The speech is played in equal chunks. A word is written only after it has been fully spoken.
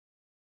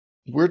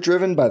We're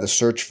driven by the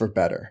search for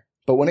better.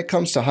 But when it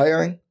comes to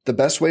hiring, the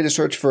best way to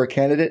search for a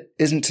candidate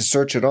isn't to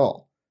search at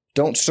all.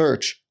 Don't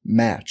search,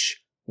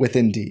 match with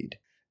Indeed.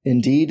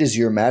 Indeed is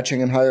your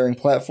matching and hiring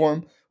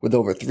platform with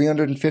over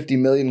 350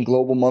 million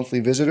global monthly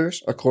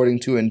visitors,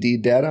 according to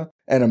Indeed data,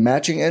 and a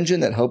matching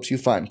engine that helps you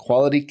find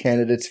quality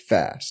candidates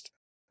fast.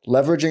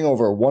 Leveraging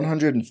over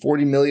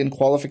 140 million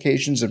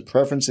qualifications and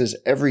preferences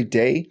every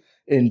day,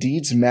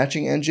 Indeed's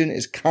matching engine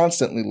is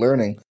constantly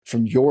learning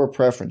from your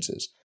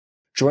preferences.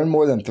 Join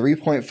more than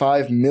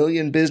 3.5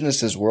 million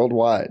businesses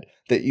worldwide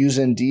that use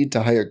Indeed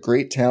to hire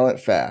great talent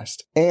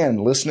fast.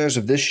 And listeners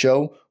of this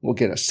show will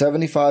get a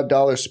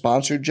 $75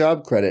 sponsored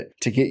job credit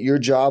to get your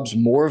jobs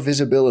more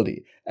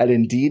visibility at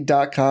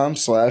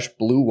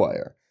Indeed.com/Blue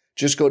Wire.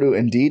 Just go to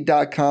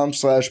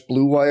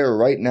Indeed.com/Blue Wire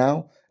right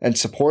now and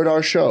support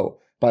our show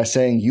by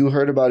saying you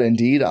heard about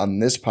Indeed on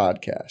this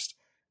podcast.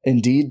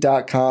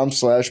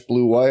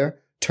 Indeed.com/Blue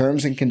Wire.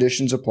 Terms and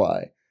conditions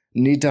apply.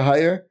 Need to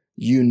hire?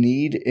 You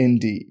need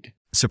Indeed.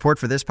 Support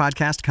for this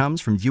podcast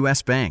comes from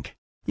U.S. Bank.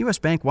 U.S.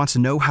 Bank wants to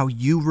know how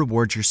you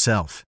reward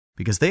yourself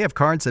because they have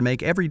cards that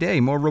make every day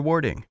more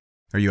rewarding.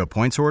 Are you a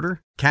points hoarder,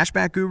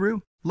 cashback guru,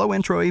 low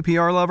intro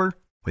APR lover?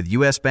 With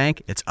U.S.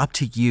 Bank, it's up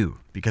to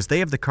you because they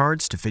have the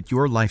cards to fit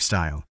your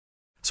lifestyle.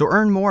 So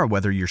earn more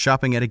whether you're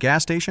shopping at a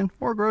gas station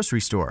or a grocery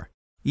store,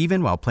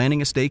 even while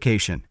planning a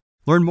staycation.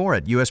 Learn more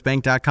at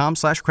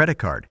usbank.com/credit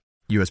card.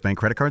 U.S. Bank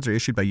credit cards are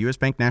issued by U.S.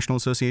 Bank National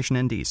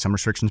Association ND. Some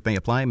restrictions may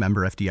apply.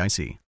 Member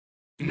FDIC.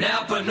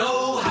 Napa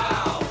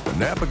know-how. The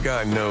Napa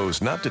guy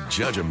knows not to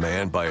judge a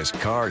man by his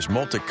car's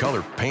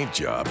multicolored paint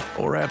job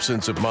or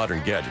absence of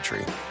modern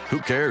gadgetry. Who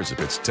cares if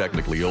it's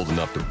technically old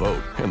enough to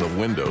vote and the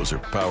windows are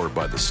powered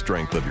by the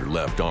strength of your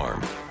left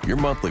arm? Your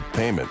monthly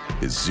payment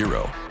is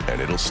zero, and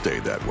it'll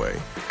stay that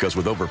way. Because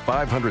with over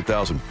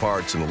 500,000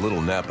 parts and a little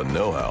Napa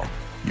know-how,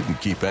 you can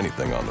keep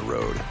anything on the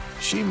road.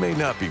 She may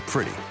not be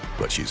pretty,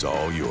 but she's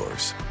all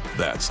yours.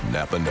 That's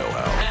Napa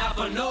know-how.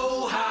 Napa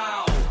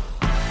know-how.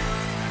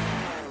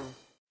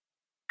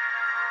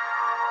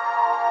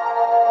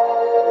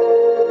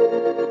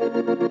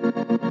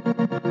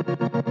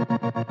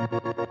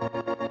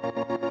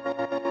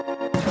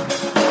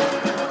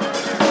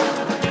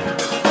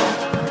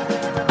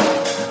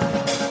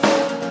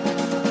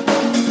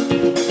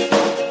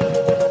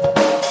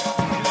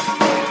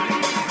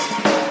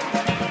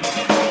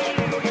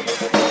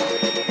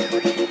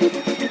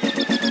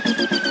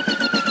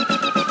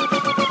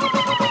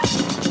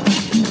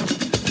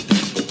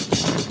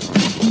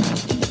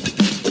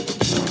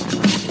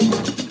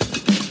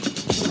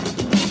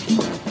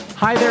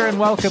 Hi there and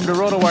welcome to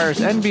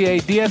RotoWire's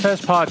NBA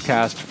DFS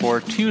podcast for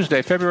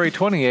Tuesday, February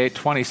 28,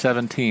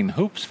 2017.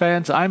 Hoops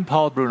fans, I'm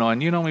Paul Bruno,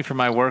 and you know me from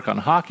my work on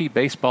hockey,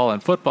 baseball,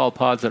 and football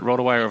pods at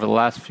RotoWire over the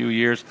last few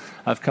years.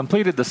 I've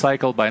completed the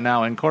cycle by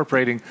now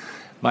incorporating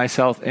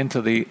myself into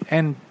the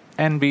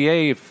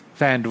NBA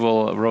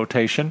FanDuel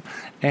rotation,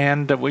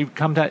 and we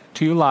come to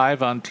you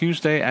live on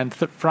Tuesday and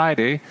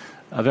Friday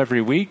of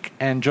every week,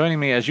 and joining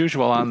me as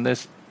usual on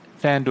this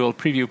FanDuel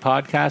preview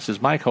podcast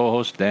is my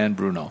co-host Dan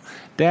Bruno.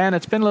 Dan,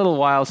 it's been a little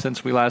while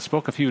since we last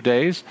spoke, a few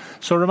days,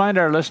 so remind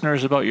our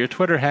listeners about your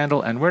Twitter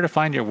handle and where to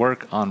find your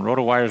work on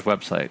RotoWire's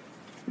website.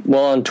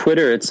 Well, on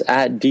Twitter, it's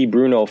at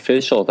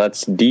DBrunoOfficial.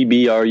 That's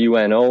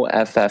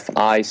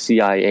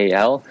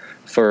DBRUNOFFICIAL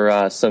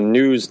for some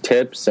news,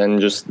 tips, and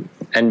just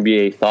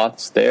NBA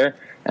thoughts there.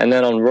 And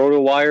then on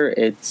RotoWire,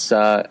 it's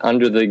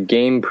under the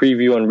game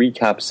preview and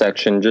recap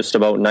section just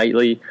about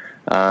nightly.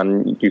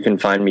 You can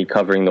find me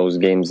covering those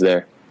games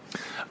there.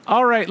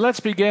 All right,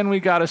 let's begin. We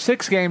got a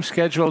 6-game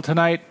schedule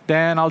tonight.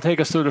 Dan, I'll take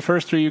us through the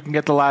first 3. You can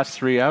get the last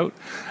 3 out.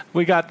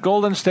 We got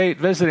Golden State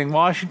visiting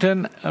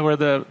Washington, where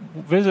the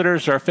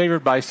visitors are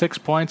favored by 6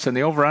 points, and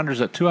the over-unders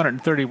at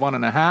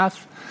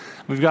 231.5.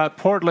 We've got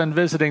Portland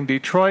visiting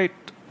Detroit,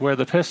 where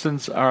the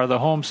Pistons are the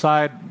home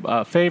side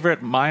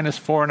favorite, minus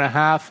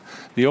 4.5.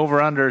 The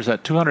over-unders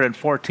at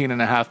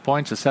 214.5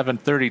 points, a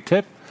 7:30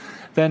 tip.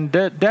 Then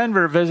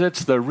Denver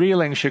visits the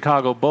reeling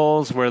Chicago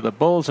Bulls, where the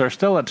Bulls are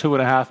still a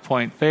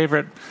 2.5-point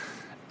favorite,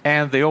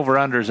 and the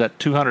over-unders at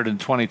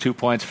 222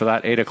 points for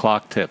that 8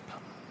 o'clock tip.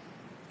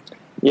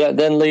 Yeah,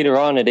 then later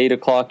on at 8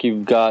 o'clock,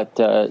 you've got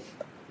the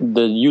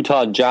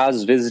Utah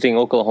Jazz visiting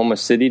Oklahoma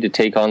City to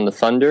take on the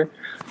Thunder,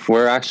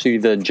 where actually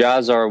the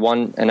Jazz are a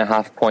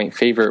 1.5-point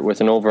favorite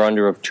with an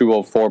over-under of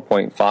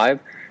 204.5.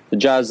 The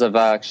Jazz have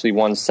actually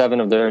won 7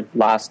 of their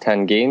last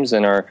 10 games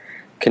and are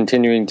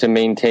continuing to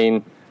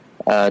maintain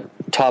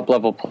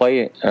top-level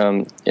play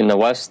in the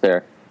West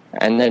there.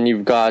 And then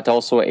you've got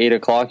also at 8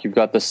 o'clock, you've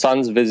got the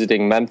Suns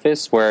visiting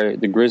Memphis, where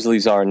the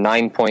Grizzlies are a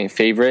 9-point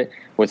favorite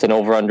with an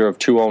over-under of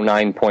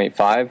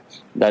 209.5.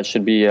 That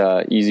should be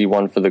an easy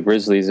one for the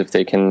Grizzlies if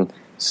they can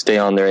stay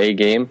on their A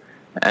game.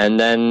 And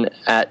then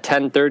at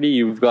 10:30,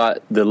 you've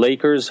got the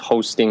Lakers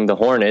hosting the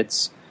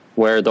Hornets,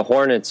 where the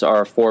Hornets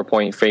are a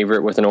 4-point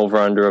favorite with an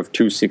over-under of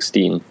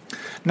 216.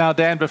 Now,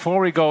 Dan,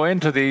 before we go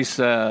into these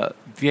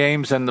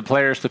games and the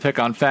players to pick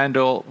on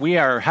FanDuel, we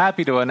are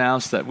happy to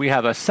announce that we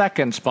have a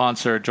second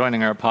sponsor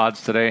joining our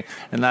pods today,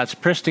 and that's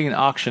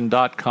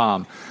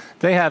PristineAuction.com.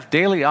 They have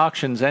daily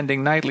auctions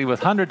ending nightly with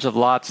hundreds of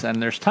lots,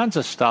 and there's tons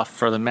of stuff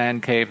for the man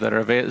cave that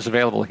is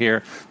available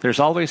here. There's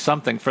always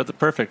something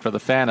perfect for the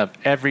fan of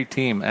every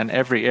team and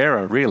every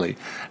era, really.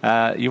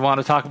 You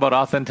want to talk about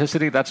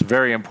authenticity? That's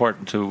very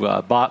important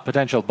to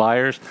potential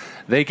buyers.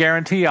 They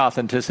guarantee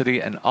authenticity,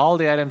 and all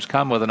the items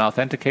come with an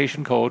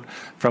authentication code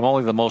from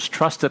only the most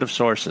trusted of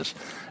sources.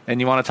 And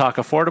you want to talk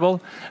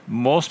affordable?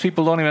 Most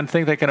people don't even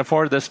think they can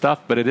afford this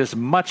stuff, but it is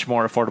much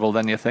more affordable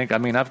than you think. I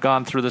mean, I've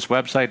gone through this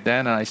website,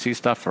 Dan, and I see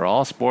stuff for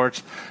all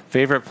sports.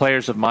 Favorite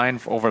players of mine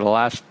over the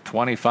last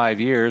 25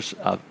 years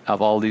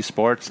of all these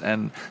sports,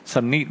 and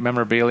some neat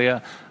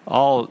memorabilia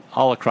all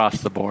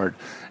across the board.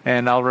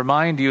 And I'll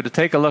remind you to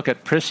take a look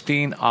at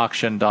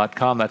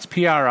pristineauction.com. That's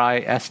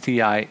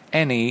PRISTINE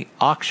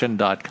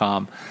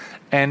auction.com.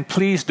 And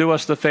please do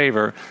us the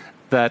favor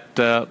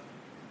that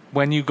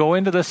when you go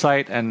into the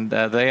site and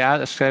they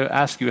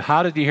ask you,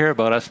 how did you hear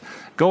about us,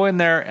 go in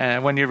there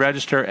and when you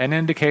register and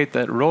indicate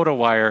that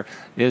RotoWire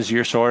is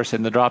your source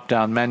in the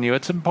drop-down menu.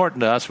 It's important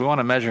to us. We want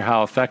to measure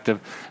how effective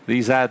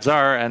these ads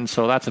are, and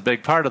so that's a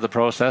big part of the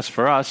process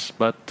for us.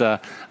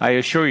 But I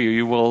assure you,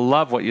 you will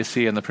love what you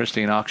see in the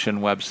Pristine Auction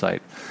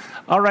website.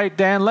 All right,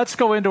 Dan, let's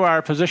go into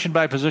our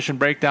position-by-position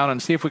breakdown and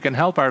see if we can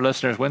help our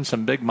listeners win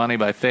some big money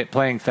by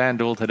playing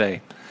FanDuel today.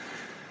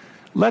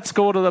 Let's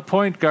go to the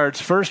point guards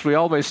first. We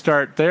always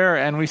start there,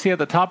 and we see at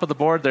the top of the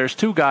board there's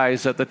two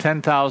guys at the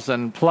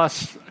 10,000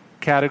 plus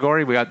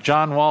category. We got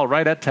John Wall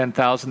right at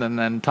 10,000, and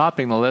then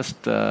topping the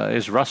list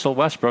is Russell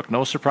Westbrook.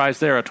 No surprise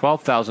there at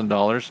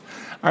 $12,000.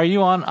 Are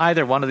you on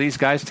either one of these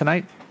guys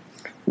tonight?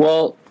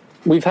 Well,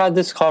 we've had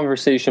this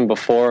conversation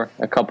before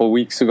a couple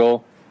weeks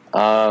ago,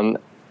 and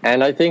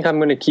I think I'm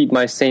going to keep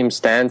my same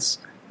stance,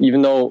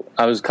 even though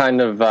I was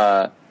kind of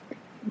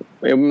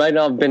it might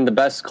not have been the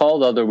best call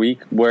the other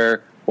week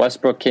where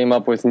Westbrook came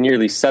up with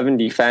nearly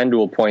 70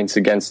 FanDuel points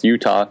against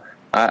Utah.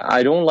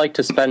 I don't like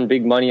to spend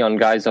big money on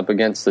guys up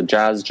against the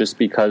Jazz just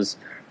because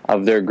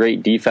of their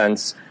great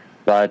defense.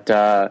 But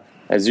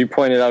as you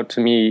pointed out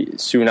to me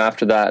soon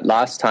after that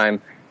last time,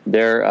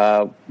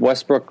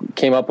 Westbrook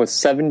came up with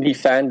 70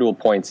 FanDuel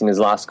points in his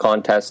last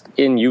contest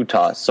in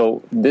Utah.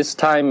 So this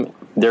time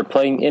they're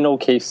playing in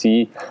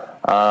OKC.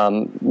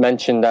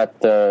 Mentioned that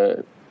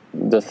the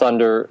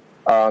Thunder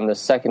are on the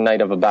second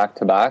night of a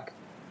back-to-back.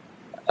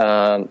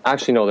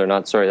 Actually, no, they're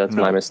not. Sorry, that's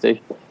my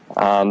mistake.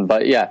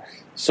 But yeah,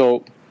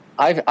 so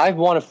I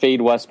want to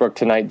fade Westbrook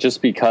tonight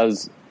just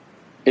because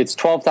it's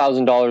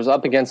 $12,000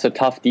 up against a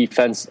tough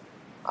defense.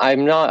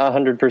 I'm not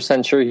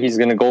 100% sure he's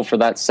going to go for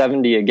that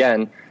 70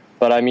 again.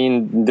 But I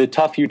mean, the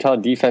tough Utah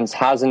defense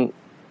hasn't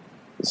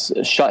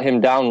shut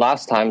him down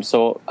last time.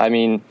 So, I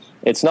mean,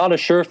 it's not a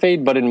sure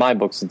fade, but in my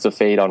books, it's a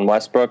fade on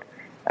Westbrook.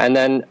 And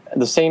then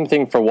the same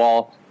thing for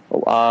Wall.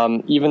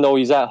 Even though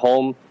he's at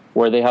home,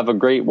 where they have a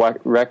great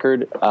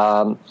record,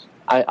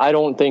 I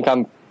don't think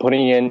I'm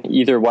putting in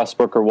either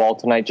Westbrook or Wall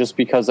tonight just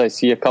because I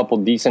see a couple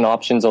decent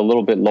options a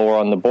little bit lower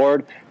on the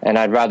board, and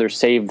I'd rather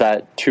save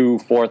that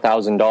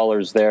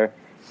 $4,000 there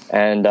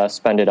and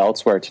spend it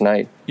elsewhere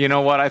tonight. You know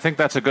what? I think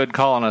that's a good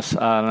call on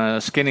a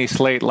skinny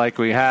slate like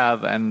we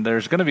have, and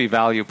there's going to be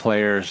value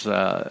players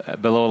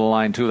below the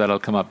line too that'll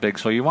come up big.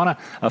 So you want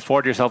to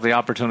afford yourself the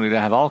opportunity to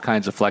have all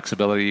kinds of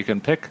flexibility. You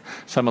can pick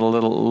some of the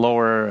little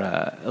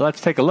lower.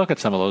 Let's take a look at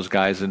some of those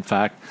guys. In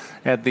fact,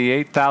 at the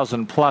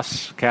 8,000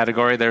 plus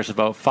category, there's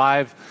about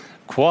 5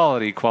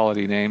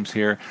 quality names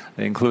here,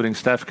 including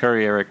Steph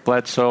Curry, Eric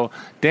Bledsoe,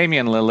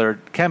 Damian Lillard,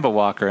 Kemba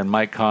Walker, and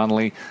Mike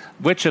Conley.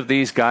 Which of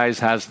these guys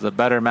has the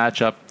better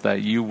matchup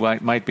that you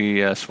might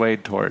be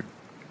swayed toward?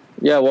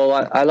 Yeah,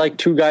 well, I like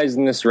two guys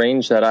in this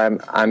range that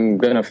I'm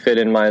going to fit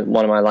in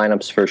one of my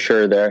lineups for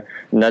sure there,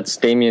 and that's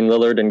Damian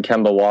Lillard and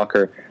Kemba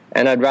Walker.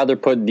 And I'd rather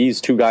put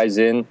these two guys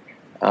in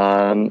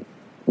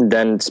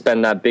than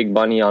spend that big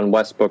money on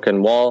Westbrook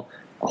and Wall,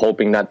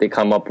 hoping that they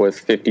come up with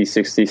 50,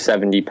 60,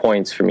 70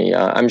 points for me.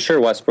 I'm sure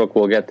Westbrook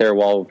will get there.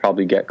 Wall will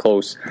probably get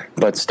close.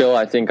 But still,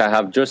 I think I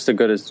have just as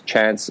good a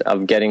chance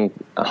of getting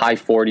high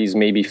 40s,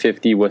 maybe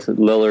 50 with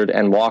Lillard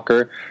and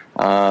Walker.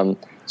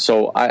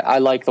 So I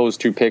like those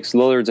two picks.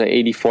 Lillard's at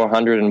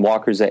 8,400 and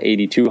Walker's at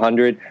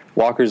 8,200.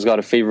 Walker's got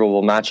a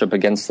favorable matchup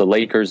against the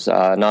Lakers.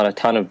 Not a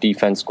ton of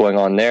defense going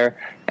on there.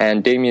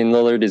 And Damian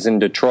Lillard is in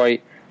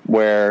Detroit,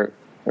 where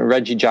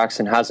Reggie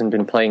Jackson hasn't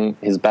been playing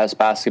his best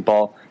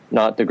basketball.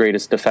 Not the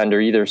greatest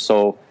defender either.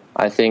 So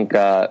I think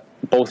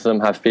both of them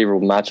have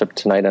favorable matchup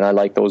tonight, and I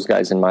like those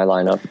guys in my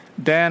lineup.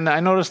 Dan,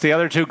 I noticed the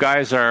other two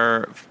guys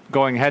are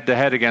going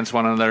head-to-head against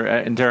one another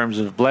in terms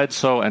of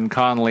Bledsoe and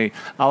Conley.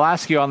 I'll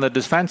ask you on the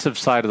defensive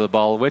side of the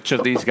ball, which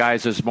of these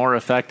guys is more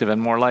effective and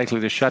more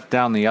likely to shut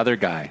down the other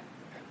guy?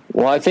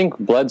 Well, I think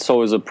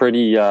Bledsoe is a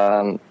pretty,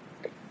 I'm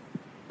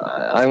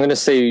going to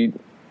say,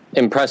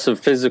 impressive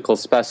physical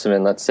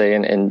specimen, let's say,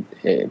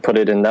 and put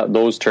it in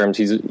those terms.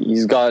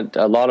 He's got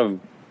a lot of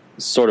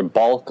sort of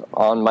bulk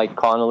on Mike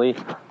Conley,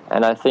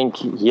 and I think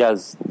he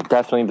has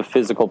definitely the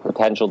physical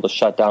potential to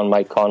shut down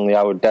Mike Conley.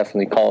 I would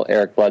definitely call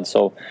Eric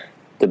Bledsoe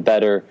the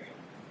better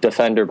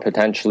defender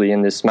potentially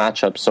in this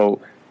matchup.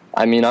 So,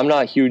 I mean, I'm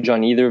not huge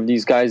on either of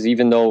these guys,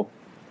 even though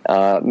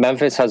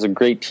Memphis has a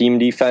great team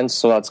defense,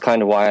 so that's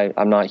kind of why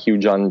I'm not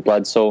huge on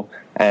Bledsoe.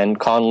 And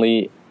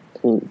Conley,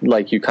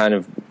 like you kind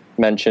of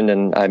mentioned,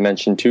 and I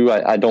mentioned too,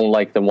 I don't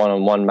like the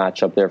one-on-one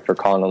matchup there for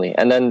Conley.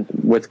 And then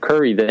with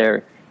Curry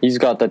there, he's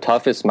got the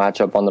toughest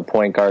matchup on the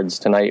point guards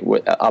tonight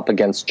up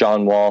against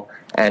John Wall,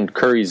 and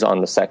Curry's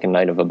on the second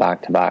night of a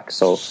back-to-back.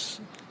 So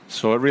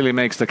it really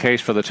makes the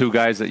case for the two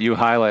guys that you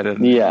highlighted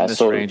in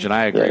this range, and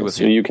I agree with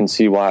you. So you can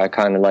see why I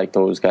kind of like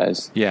those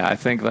guys. Yeah, I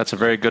think that's a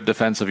very good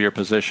defense of your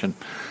position.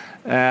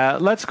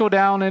 Let's go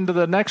down into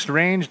the next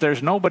range.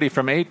 There's nobody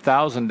from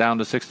 $8,000 down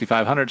to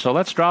 $6,500, so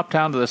let's drop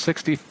down to the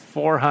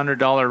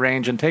 $6,400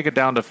 range and take it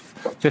down to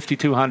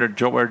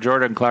 $5,200 where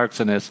Jordan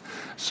Clarkson is.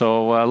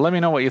 So let me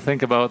know what you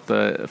think about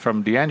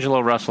from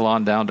D'Angelo Russell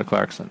on down to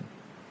Clarkson.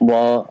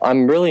 Well,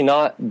 I'm really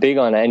not big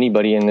on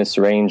anybody in this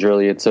range,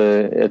 really. It's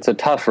a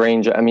tough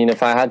range. I mean,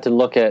 if I had to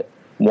look at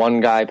one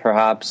guy,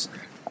 perhaps,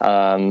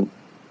 I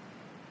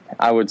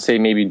would say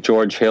maybe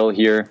George Hill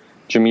here.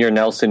 Jameer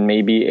Nelson,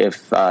 maybe,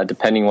 if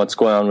depending what's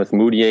going on with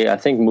Moutier. I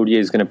think Moutier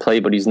is going to play,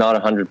 but he's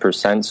not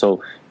 100%.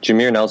 So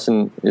Jameer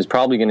Nelson is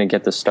probably going to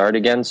get the start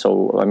again.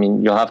 So, I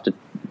mean, you'll have to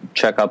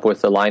check up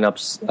with the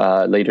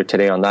lineups later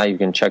today on that. You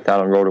can check that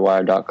on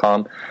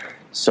rotowire.com.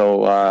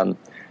 So,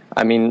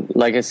 I mean,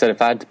 like I said,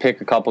 if I had to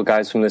pick a couple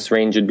guys from this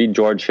range, it'd be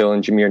George Hill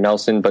and Jameer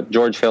Nelson. But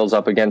George Hill's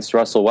up against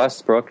Russell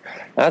Westbrook.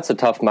 That's a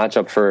tough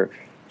matchup for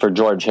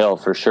George Hill,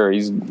 for sure.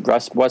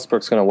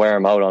 Westbrook's going to wear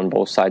him out on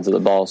both sides of the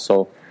ball.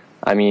 So,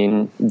 I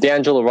mean,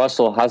 D'Angelo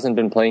Russell hasn't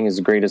been playing his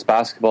greatest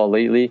basketball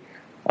lately,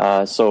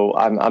 so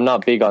I'm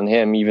not big on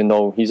him, even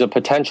though he's a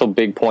potential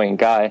big point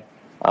guy.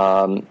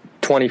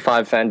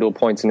 25 FanDuel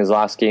points in his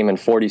last game and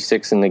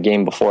 46 in the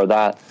game before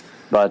that.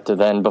 But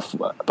then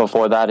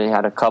before that, he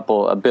had a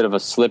bit of a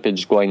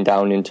slippage going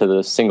down into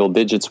the single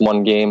digits,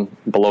 one game,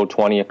 below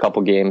 20 a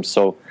couple games.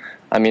 So,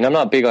 I mean, I'm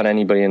not big on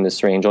anybody in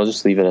this range. I'll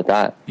just leave it at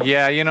that.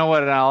 Yeah, you know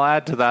what? And I'll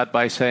add to that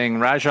by saying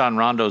Rajon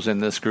Rondo's in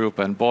this group.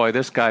 And boy,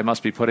 this guy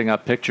must be putting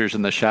up pictures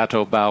in the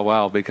Chateau Bow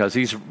Wow, because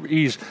he's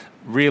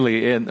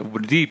really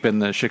deep in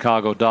the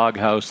Chicago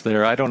doghouse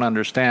there. I don't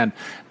understand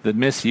the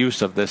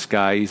misuse of this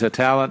guy. He's a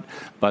talent,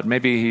 but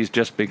maybe he's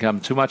just become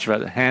too much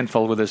of a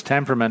handful with his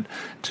temperament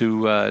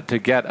to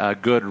get a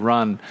good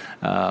run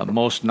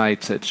most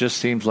nights. It just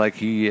seems like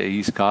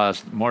he's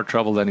caused more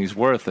trouble than he's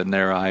worth in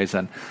their eyes,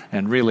 and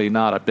really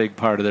not a big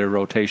part of their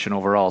rotation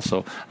overall.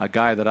 So a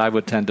guy that I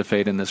would tend to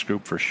fade in this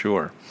group for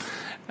sure.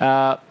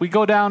 We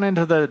go down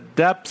into the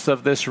depths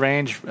of this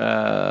range,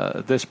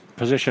 this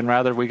position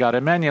rather. We got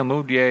Emmanuel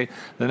Mudiay,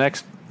 the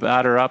next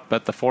batter up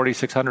at the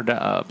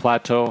 4,600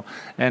 plateau,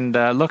 and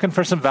looking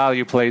for some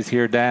value plays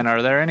here. Dan,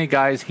 are there any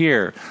guys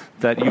here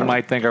that you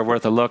might think are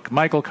worth a look?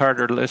 Michael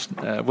Carter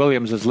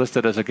Williams is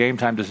listed as a game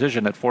time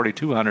decision at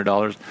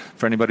 $4,200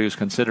 for anybody who's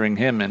considering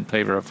him in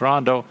favor of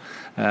Rondo.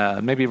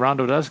 Maybe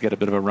Rondo does get a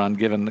bit of a run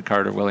given the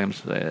Carter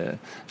Williams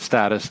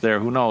status there.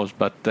 Who knows?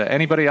 But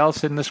anybody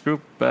else in this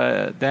group,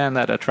 Dan,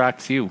 that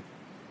attracts you?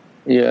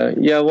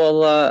 Yeah.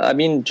 Well, I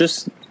mean,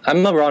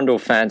 I'm a Rondo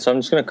fan, so I'm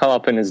just going to come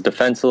up in his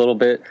defense a little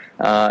bit.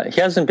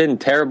 He hasn't been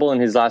terrible in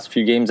his last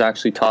few games,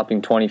 actually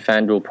topping 20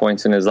 FanDuel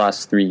points in his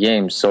last 3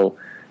 games. So,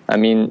 I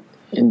mean,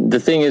 the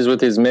thing is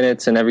with his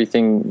minutes and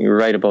everything, you're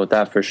right about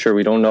that for sure.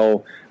 We don't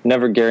know,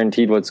 never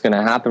guaranteed what's going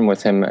to happen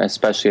with him,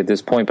 especially at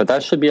this point. But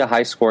that should be a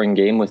high-scoring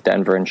game with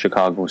Denver and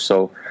Chicago.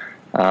 So,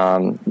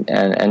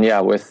 and yeah,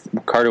 with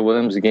Carter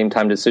Williams, a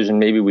game-time decision,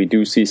 maybe we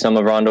do see some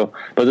of Rondo.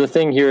 But the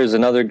thing here is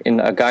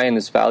a guy in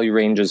this value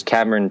range is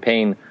Cameron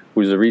Payne,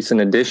 who's a recent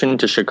addition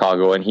to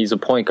Chicago, and he's a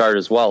point guard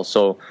as well.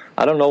 So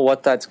I don't know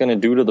what that's going to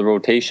do to the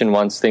rotation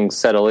once things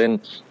settle in,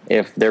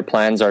 if their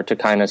plans are to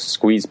kind of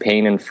squeeze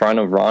Payne in front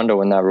of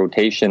Rondo in that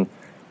rotation,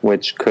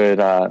 which could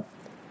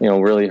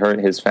really hurt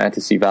his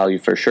fantasy value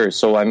for sure.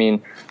 So, I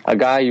mean, a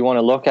guy you want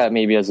to look at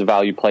maybe as a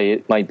value play,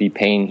 it might be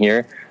Payne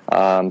here,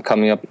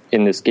 coming up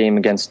in this game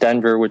against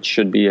Denver, which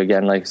should be,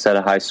 again, like I said,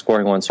 a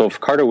high-scoring one. So if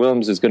Carter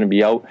Williams is going to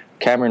be out,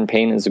 Cameron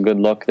Payne is a good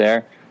look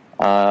there.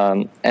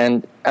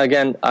 And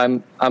again, I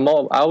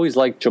always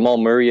like Jamal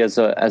Murray as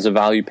a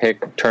value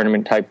pick,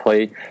 tournament type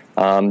play,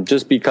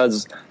 just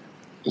because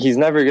he's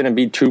never going to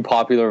be too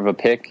popular of a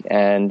pick,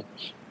 and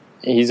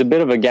he's a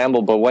bit of a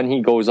gamble. But when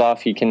he goes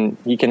off, he can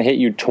hit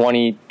you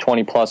 20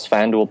 plus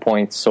FanDuel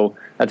points. So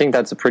I think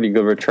that's a pretty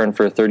good return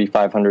for a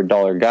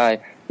 $3,500 guy.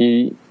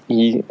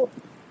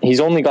 He's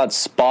only got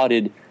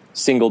spotted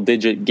single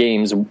digit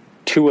games,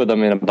 2 of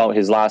them in about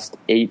his last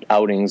 8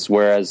 outings,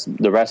 whereas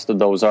the rest of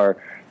those are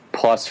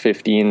plus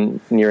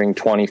 15, nearing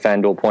 20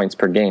 FanDuel points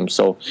per game.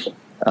 So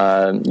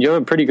you have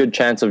a pretty good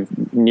chance of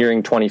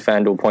nearing 20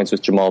 FanDuel points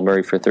with Jamal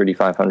Murray for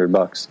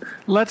 $3,500.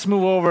 Let's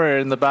move over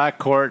in the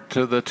backcourt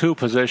to the 2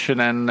 position,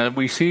 and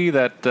we see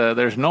that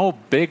there's no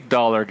big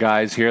dollar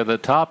guys here. The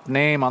top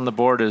name on the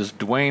board is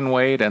Dwayne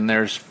Wade, and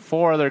there's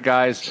 4 other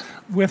guys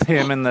with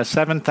him in the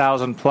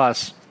 7,000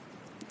 plus,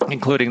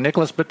 including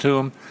Nicholas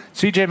Batum,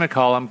 C.J.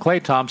 McCollum,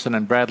 Klay Thompson,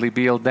 and Bradley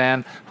Beal.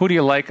 Dan, who do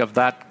you like of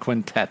that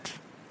quintet?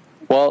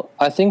 Well,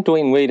 I think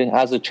Dwayne Wade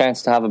has a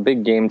chance to have a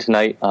big game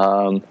tonight,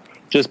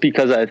 just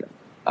because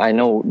I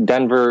know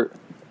Denver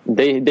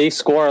they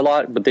score a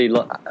lot, but they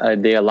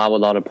allow a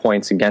lot of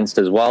points against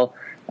as well.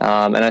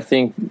 And I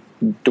think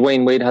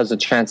Dwayne Wade has a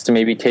chance to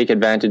maybe take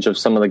advantage of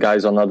some of the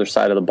guys on the other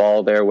side of the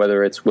ball there,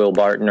 whether it's Will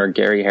Barton or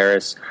Gary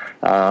Harris,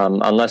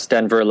 unless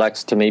Denver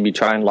elects to maybe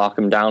try and lock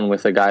him down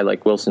with a guy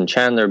like Wilson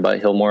Chandler, but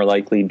he'll more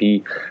likely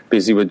be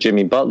busy with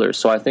Jimmy Butler.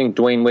 So I think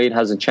Dwayne Wade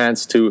has a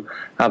chance to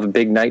have a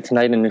big night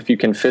tonight, and if you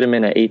can fit him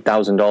in at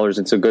 $8,000,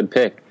 it's a good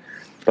pick.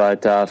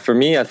 But for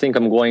me, I think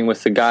I'm going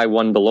with the guy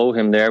one below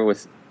him there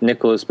with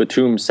Nicholas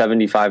Batum,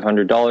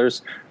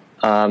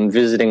 $7,500,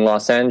 visiting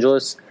Los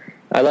Angeles.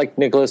 I like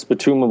Nicholas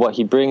Batum and what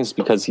he brings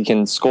because he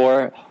can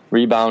score,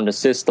 rebound,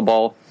 assist the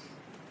ball.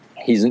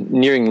 He's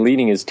nearing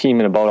leading his team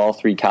in about all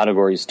three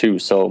categories too.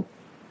 So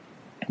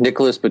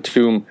Nicholas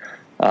Batum,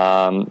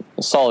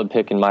 solid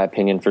pick in my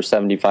opinion for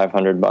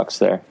 $7,500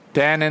 there.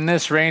 Dan, in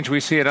this range,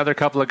 we see another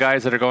couple of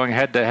guys that are going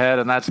head-to-head,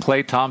 and that's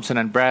Klay Thompson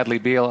and Bradley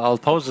Beal. I'll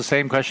pose the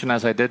same question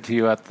as I did to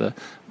you at the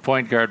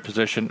point guard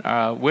position.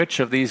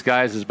 Which of these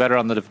guys is better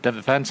on the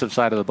defensive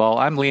side of the ball?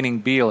 I'm leaning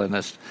Beal in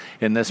this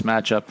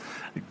matchup,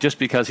 just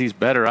because he's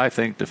better, I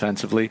think,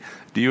 defensively.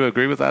 Do you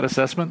agree with that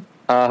assessment?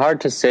 Hard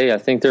to say. I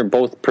think they're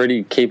both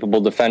pretty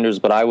capable defenders,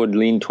 but I would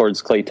lean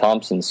towards Klay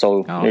Thompson. So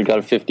You've got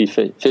a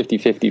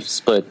 50-50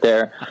 split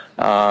there.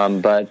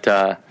 But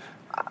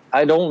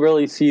I don't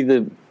really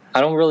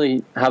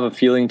have a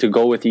feeling to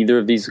go with either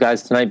of these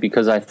guys tonight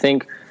because I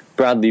think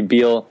Bradley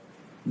Beal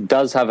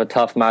does have a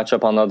tough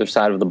matchup on the other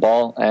side of the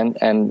ball.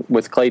 And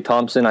with Klay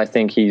Thompson, I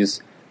think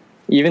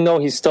even though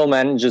he still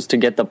manages to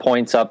get the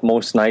points up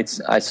most nights,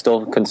 I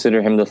still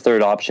consider him the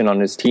third option on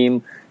his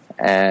team.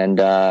 And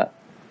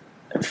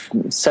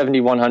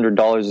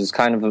 $7,100 is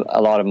kind of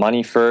a lot of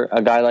money for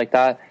a guy like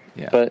that.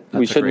 Yeah, but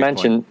we should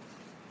mention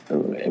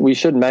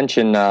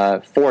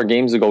 4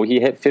 games ago, he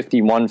hit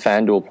 51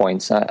 FanDuel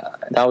points.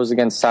 That was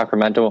against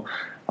Sacramento.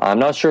 I'm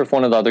not sure if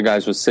one of the other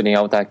guys was sitting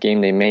out that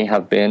game. They may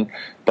have been.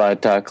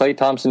 But Klay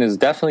Thompson is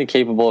definitely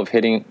capable of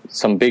hitting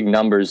some big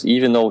numbers,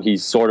 even though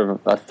he's sort of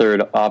a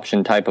third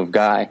option type of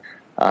guy.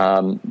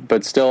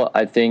 But still,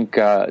 I think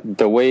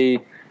the way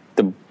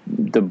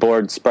the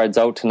board spreads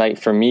out tonight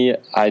for me,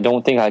 I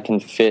don't think I can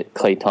fit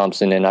Klay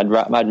Thompson in.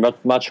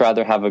 I'd much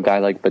rather have a guy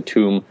like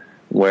Batum,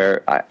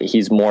 where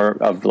he's more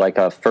of like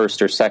a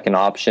first or second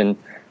option,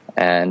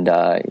 and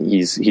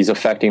he's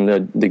affecting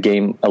the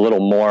game a little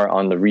more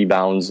on the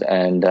rebounds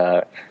and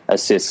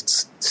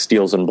assists,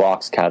 steals, and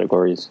blocks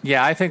categories.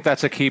 Yeah, I think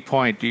that's a key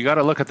point. You got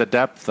to look at the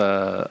depth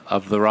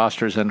of the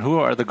rosters and who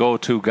are the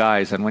go-to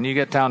guys. And when you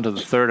get down to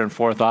the third and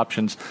fourth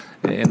options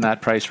in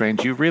that price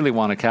range, you really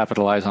want to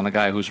capitalize on a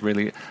guy who's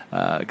really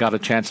got a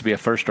chance to be a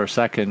first or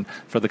second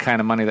for the kind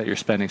of money that you're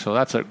spending. So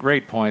that's a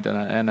great point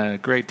and a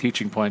great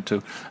teaching point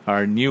to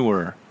our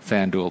newer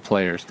FanDuel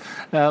players.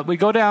 We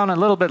go down a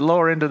little bit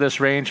lower into this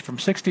range from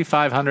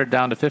 $6,500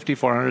 down to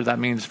 $5,400. That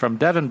means from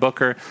Devin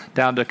Booker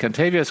down to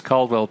Kentavious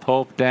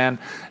Caldwell-Pope. Dan,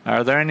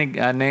 are there any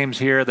names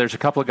here? There's a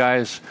couple of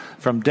guys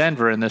from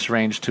Denver in this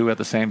range too at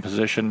the same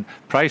position,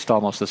 priced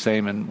almost the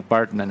same in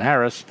Barton and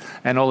Harris.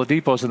 And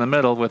Oladipo's in the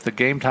middle with the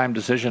game time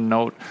decision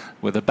note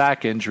with a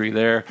back injury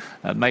there.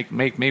 Make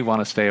me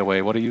want to stay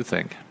away. What do you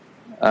think?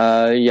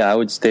 Yeah, I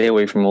would stay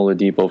away from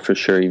Oladipo for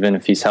sure, even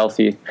if he's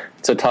healthy.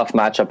 It's a tough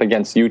matchup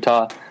against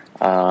Utah.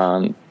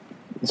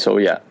 So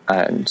yeah,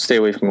 stay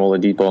away from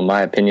Oladipo in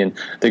my opinion.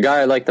 The guy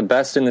I like the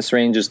best in this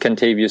range is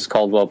Kentavious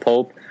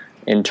Caldwell-Pope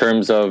in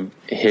terms of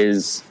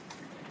his,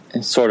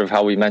 sort of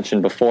how we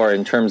mentioned before,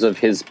 in terms of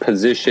his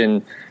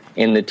position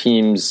in the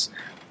team's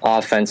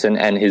offense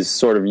and his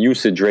sort of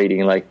usage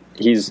rating. Like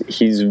he's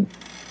going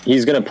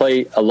to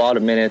play a lot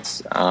of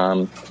minutes.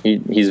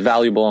 He's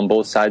valuable on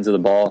both sides of the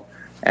ball.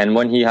 And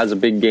when he has a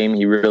big game,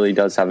 he really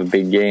does have a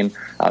big game.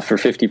 For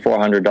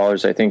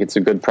 $5,400, I think it's a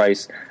good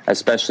price,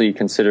 especially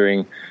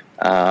considering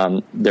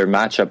their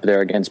matchup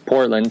there against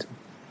Portland.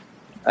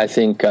 I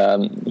think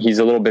he's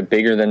a little bit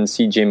bigger than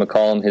C.J.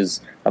 McCollum, his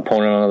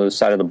opponent on the other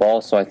side of the ball,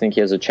 so I think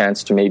he has a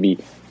chance to maybe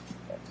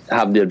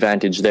have the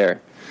advantage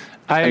there.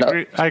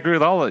 I agree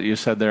with all that you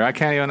said there. I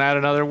can't even add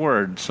another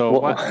word.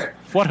 So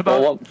what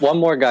about... Well, one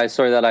more guy,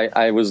 sorry, that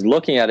I was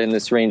looking at in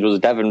this range was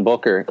Devin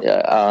Booker,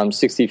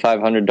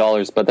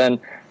 $6,500. But then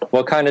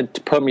what kind of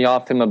put me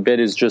off him a bit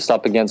is just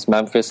up against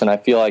Memphis, and I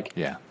feel like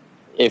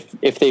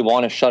if they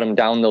want to shut him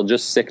down, they'll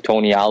just sick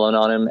Tony Allen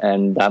on him,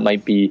 and that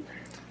might be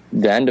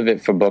the end of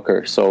it for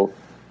Booker. So,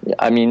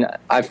 I mean,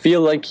 I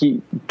feel like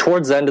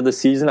towards the end of the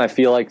season, I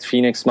feel like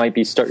Phoenix might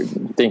be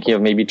thinking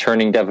of maybe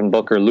turning Devin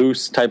Booker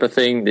loose type of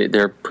thing.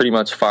 They're pretty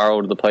much far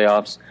out of the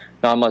playoffs.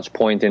 Not much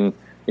point in,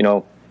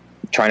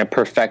 trying to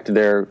perfect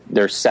their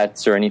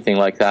sets or anything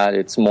like that.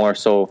 It's more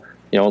so,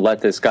 let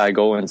this guy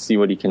go and see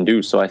what he can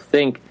do. So I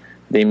think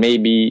they may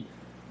be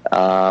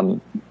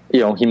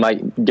he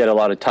might get a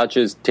lot of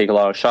touches, take a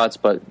lot of shots,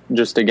 but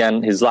just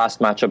again, his last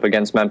matchup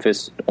against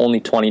Memphis,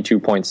 only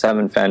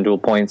 22.7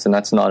 FanDuel points, and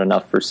that's not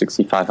enough for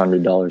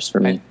 $6,500 for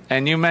me.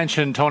 And you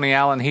mentioned Tony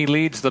Allen. He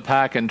leads the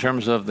pack in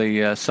terms of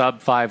the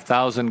sub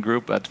 5,000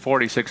 group at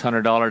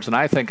 $4,600, and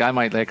I think I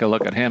might take a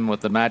look at him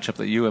with the matchup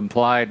that you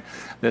implied.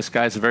 This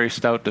guy's a very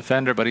stout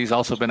defender, but he's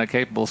also been a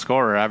capable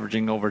scorer,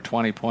 averaging over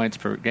 20 points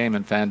per game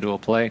in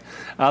FanDuel play.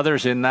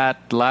 Others in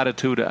that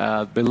latitude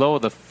below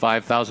the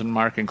 5,000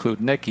 mark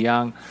include Nick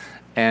Young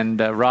and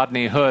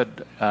Rodney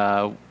Hood.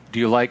 Do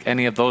you like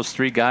any of those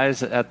three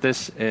guys at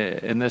this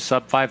in this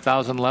sub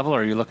 5,000 level,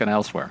 or are you looking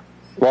elsewhere?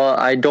 Well,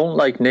 I don't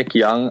like Nick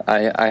Young.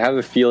 I have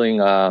a feeling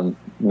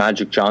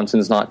Magic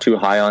Johnson's not too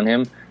high on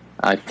him.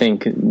 I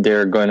think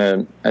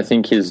I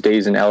think his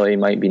days in LA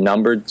might be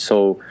numbered.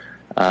 So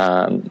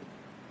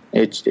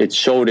it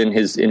showed in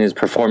his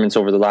performance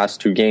over the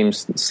last two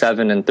games: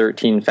 7 and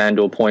 13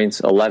 FanDuel points,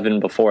 11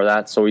 before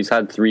that. So he's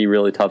had 3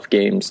 really tough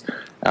games,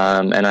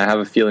 and I have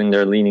a feeling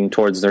they're leaning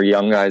towards their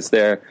young guys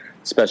there,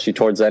 especially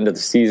towards the end of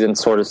the season.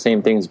 Sort of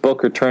same things.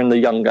 Booker, turn the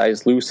young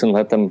guys loose and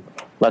let them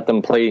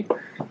play.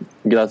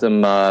 Let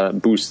them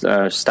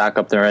stack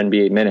up their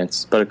NBA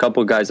minutes. But a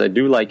couple of guys I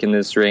do like in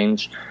this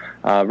range.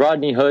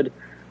 Rodney Hood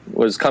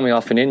was coming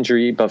off an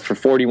injury, but for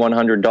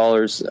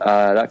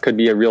 $4,100, that could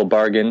be a real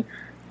bargain.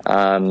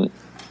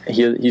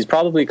 He's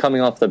probably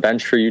coming off the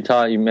bench for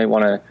Utah. You may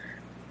want to.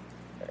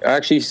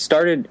 Actually,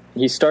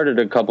 he started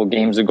a couple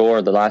games ago,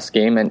 or the last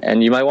game,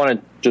 and you might want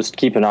to just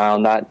keep an eye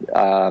on that.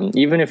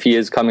 Even if he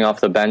is coming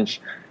off the bench,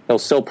 he'll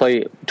still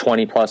play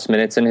 20-plus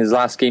minutes. In his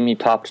last game, he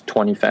topped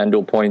 20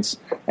 FanDuel points.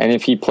 And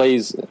if he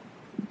plays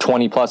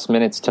 20-plus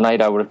minutes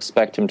tonight, I would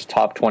expect him to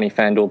top 20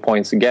 FanDuel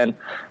points again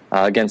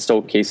against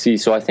OKC.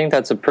 So I think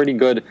that's a pretty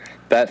good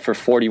bet for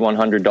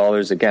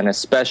 $4,100 again,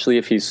 especially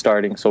if he's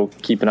starting. So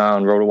keep an eye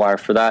on RotoWire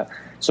for that.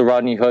 So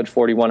Rodney Hood,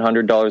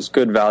 $4,100,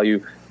 good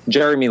value.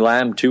 Jeremy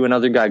Lamb, too,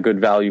 another guy, good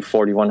value,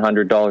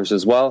 $4,100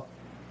 as well.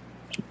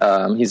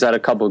 He's had a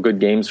couple of good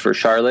games for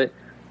Charlotte.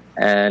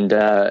 And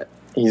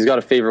he's got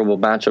a favorable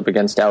matchup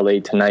against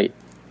LA tonight,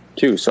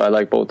 too. So I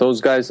like both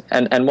those guys.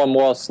 And one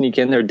more I'll sneak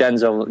in there,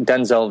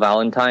 Denzel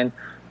Valentine.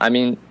 I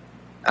mean,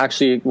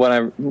 actually, when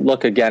I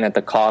look again at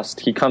the cost,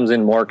 he comes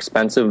in more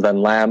expensive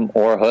than Lamb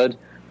or Hood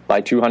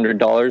by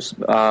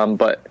 $200.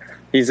 But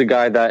he's a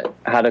guy that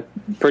had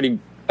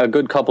a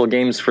good couple of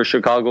games for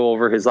Chicago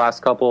over his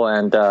last couple,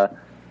 and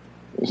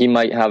he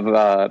might have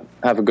a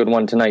good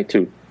one tonight,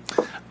 too.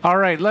 All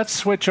right, let's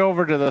switch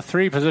over to the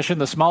 3 position,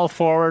 the small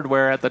forward,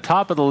 where at the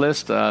top of the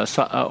list,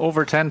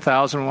 over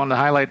 10,000. We want to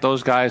highlight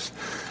those guys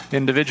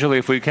individually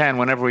if we can,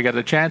 whenever we get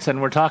a chance.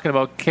 And we're talking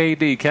about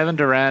KD, Kevin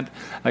Durant,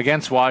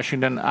 against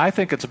Washington. I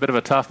think it's a bit of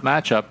a tough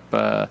matchup.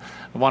 I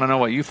want to know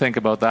what you think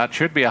about that.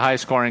 Should be a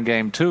high-scoring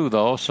game, too,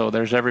 though, so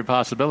there's every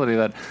possibility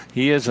that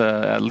he is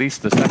at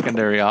least the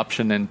secondary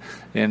option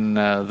in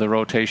the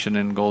rotation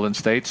in Golden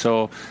State.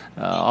 So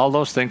all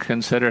those things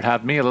considered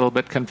have me a little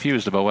bit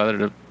confused about whether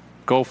to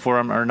go for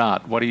him or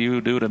not. What do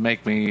you do to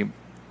make me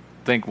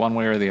think one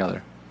way or the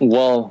other?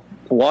 Well,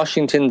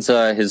 Washington's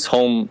his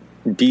home,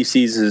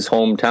 DC's his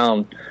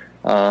hometown.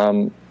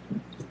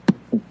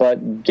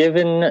 But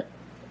given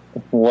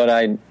what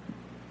I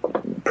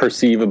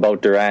perceive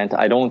about Durant,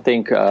 I don't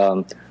think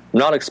I'm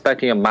not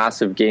expecting a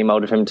massive game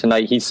out of him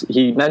tonight.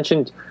 He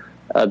mentioned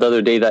the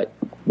other day that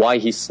why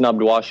he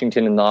snubbed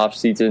Washington in the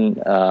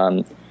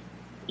offseason.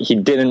 He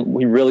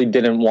really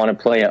didn't want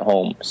to play at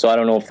home. So I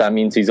don't know if that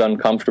means he's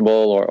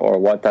uncomfortable or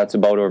what that's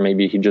about, or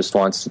maybe he just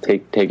wants to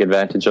take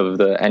advantage of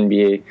the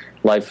NBA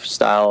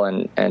lifestyle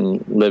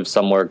and live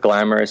somewhere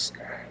glamorous.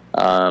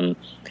 But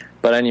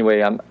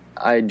anyway,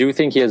 I do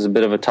think he has a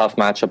bit of a tough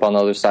matchup on the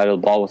other side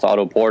of the ball with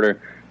Otto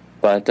Porter.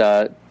 But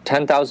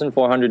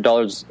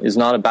 $10,400 is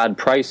not a bad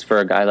price for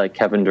a guy like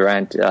Kevin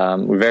Durant.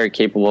 We're very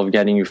capable of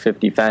getting you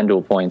 50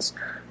 FanDuel points.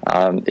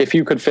 If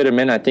you could fit him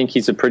in, I think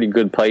he's a pretty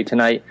good play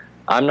tonight.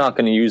 I'm not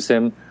going to use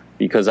him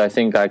because I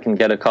think I can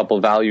get a couple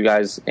value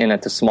guys in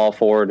at the small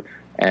forward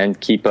and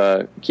keep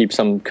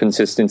some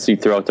consistency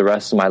throughout the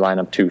rest of my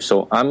lineup too.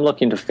 So I'm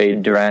looking to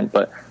fade Durant,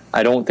 but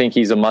I don't think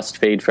he's a must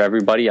fade for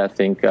everybody. I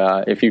think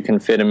if you can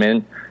fit him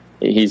in,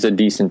 he's a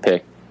decent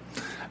pick.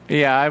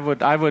 Yeah,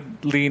 I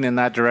would lean in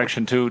that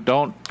direction too.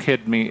 Don't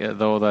kid me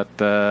though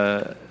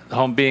that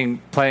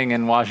playing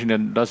in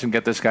Washington doesn't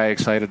get this guy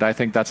excited. I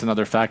think that's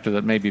another factor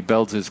that maybe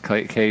builds his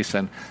case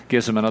and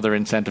gives him another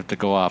incentive to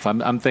go off.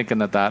 I'm thinking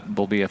that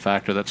will be a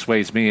factor that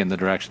sways me in the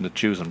direction to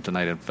choose him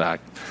tonight, in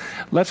fact.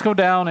 Let's go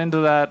down into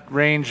that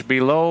range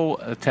below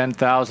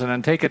 10,000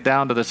 and take it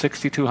down to the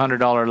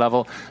 $6,200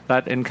 level.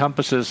 That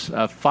encompasses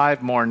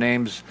 5 more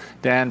names,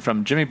 Dan,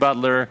 from Jimmy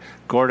Butler,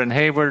 Gordon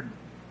Hayward,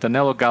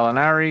 Danilo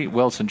Gallinari,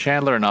 Wilson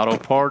Chandler, and Otto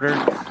Porter.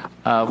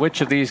 Which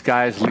of these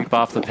guys leap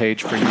off the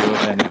page for you,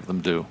 if any of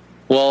them do?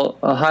 Well,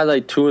 I'll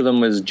highlight 2 of them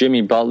was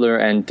Jimmy Butler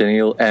and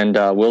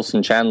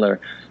Wilson Chandler.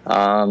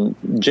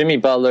 Jimmy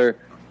Butler,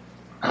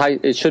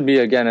 it should be,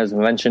 again, as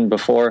mentioned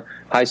before,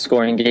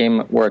 high-scoring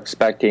game we're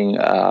expecting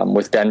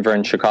with Denver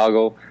and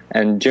Chicago.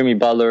 And Jimmy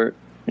Butler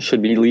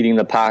should be leading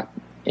the pack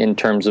in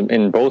terms of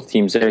in both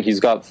teams there. He's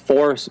got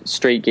 4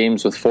 straight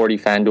games with 40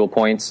 FanDuel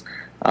points.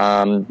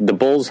 The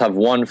Bulls have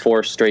won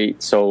 4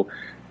 straight, so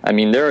I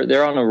mean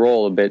they're on a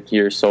roll a bit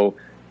here. So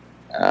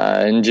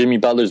and Jimmy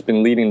Butler's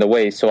been leading the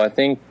way. So I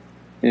think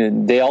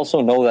they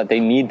also know that they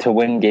need to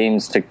win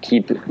games to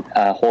keep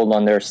hold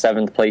on their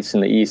 7th place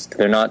in the East.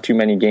 They're not too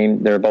many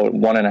games. They're about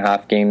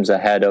 1.5 games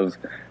ahead of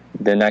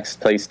the next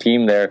place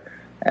team there.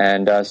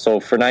 And so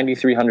for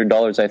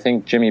 $9,300, I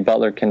think Jimmy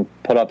Butler can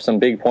put up some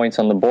big points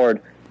on the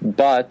board.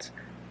 But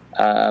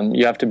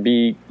you have to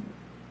be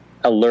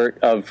alert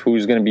of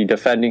who's going to be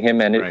defending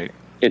him. And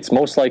it's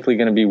most likely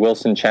going to be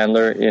Wilson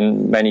Chandler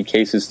in many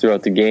cases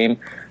throughout the game.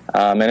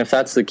 And if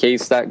that's the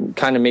case, that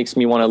kind of makes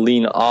me want to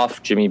lean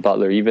off Jimmy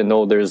Butler, even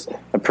though there's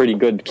a pretty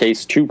good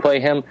case to play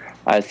him.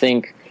 I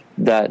think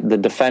that the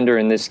defender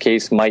in this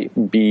case might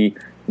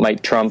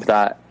trump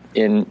that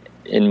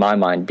in my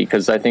mind,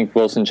 because I think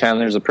Wilson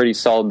Chandler is a pretty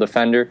solid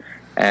defender,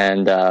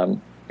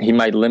 and he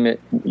might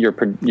limit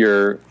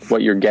your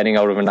what you're getting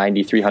out of a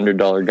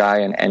 $9,300 guy,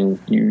 and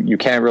you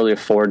can't really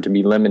afford to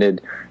be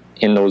limited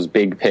in those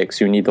big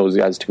picks. You need those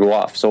guys to go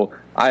off. So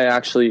I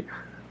actually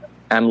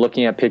am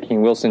looking at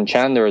picking Wilson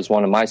Chandler as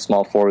one of my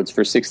small forwards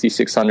for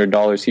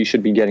 $6,600. He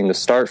should be getting the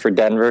start for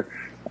Denver,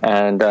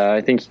 and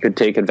I think he could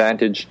take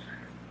advantage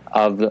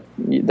of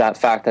that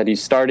fact that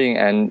he's starting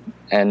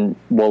and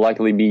will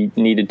likely be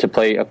needed to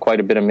play quite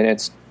a bit of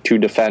minutes to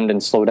defend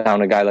and slow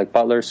down a guy like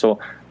Butler. So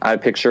I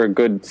picture a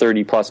good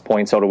 30-plus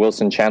points out of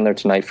Wilson Chandler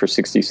tonight for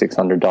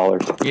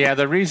 $6,600. Yeah,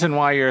 the reason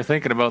why you're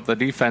thinking about the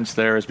defense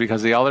there is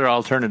because the other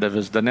alternative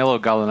is Danilo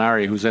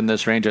Gallinari, who's in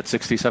this range at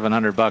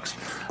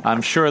 $6,700.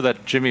 I'm sure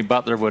that Jimmy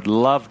Butler would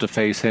love to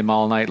face him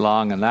all night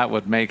long, and that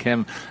would make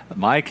him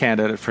my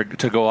candidate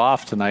to go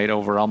off tonight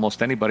over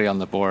almost anybody on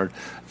the board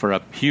for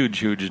a huge,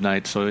 huge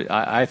night. So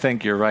I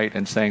think you're right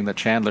in saying that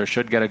Chandler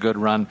should get a good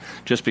run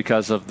just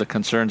because of the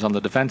concerns on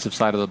the defensive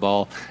side of the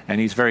ball, and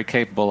he's very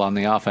capable on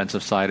the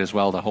offensive side as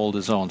well to hold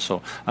his own.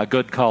 So a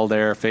good call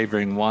there,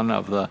 favoring one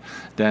of the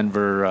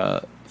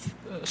Denver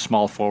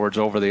small forwards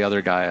over the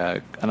other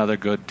guy. Another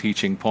good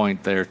teaching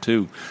point there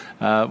too.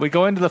 We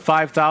go into the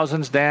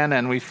 5,000s, Dan,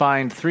 and we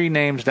find 3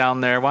 names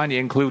down there. Why don't you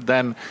include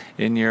them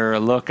in your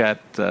look at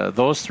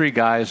those 3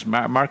 guys: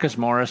 Marcus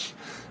Morris,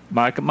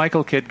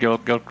 Michael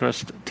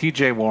Kidd-Gilchrist,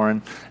 T.J.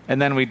 Warren,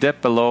 and then we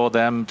dip below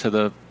them to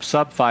the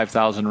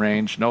sub-5,000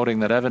 range,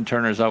 noting that Evan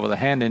Turner's out with a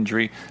hand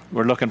injury.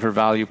 We're looking for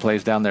value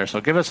plays down there. So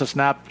give us a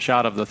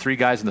snapshot of the 3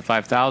 guys in the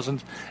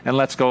 5,000s, and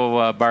let's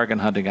go bargain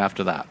hunting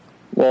after that.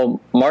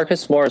 Well,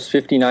 Marcus Morris,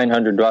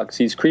 $5,900.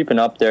 He's creeping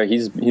up there.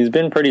 He's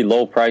been pretty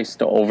low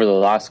priced over the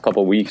last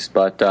couple of weeks,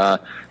 but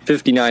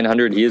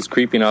 $5,900, he is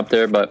creeping up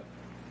there. But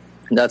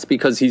that's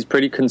because he's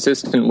pretty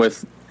consistent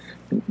with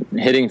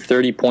hitting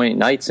 30-point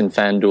nights in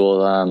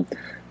FanDuel.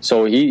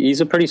 So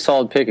he's a pretty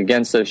solid pick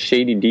against a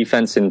shady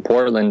defense in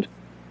Portland.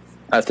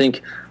 I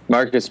think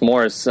Marcus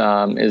Morris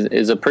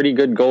is a pretty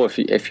good go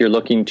if you're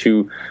looking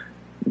to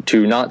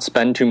not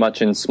spend too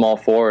much in small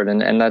forward,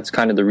 and that's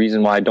kind of the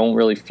reason why I don't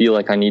really feel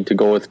like I need to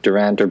go with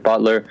Durant or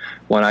Butler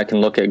when I can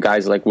look at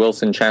guys like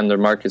Wilson Chandler,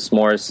 Marcus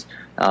Morris.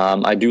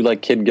 I do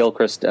like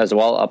Kidd-Gilchrist as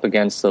well up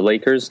against the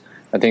Lakers.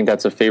 I think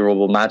that's a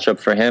favorable matchup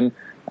for him.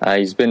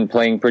 He's been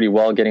playing pretty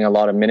well, getting a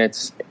lot of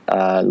minutes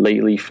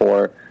lately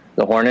for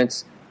the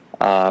Hornets.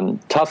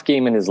 Tough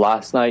game in his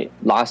last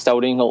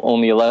outing,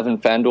 only 11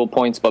 FanDuel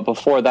points, but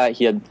before that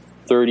he had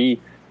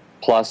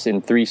 30-plus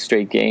in 3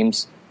 straight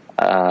games.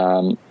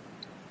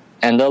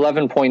 And the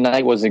 11-point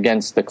night was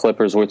against the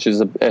Clippers, which is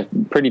a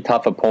pretty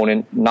tough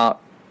opponent.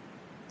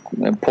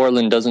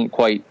 Portland doesn't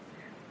quite,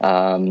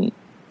 the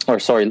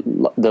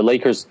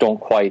Lakers don't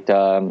quite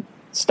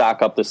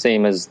stack up the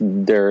same as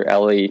their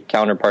LA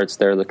counterparts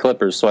there, the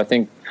Clippers. So I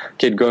think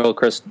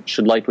Kidd-Gilchrist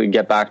should likely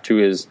get back to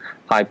his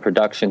high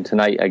production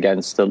tonight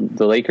against the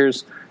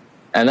Lakers.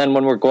 And then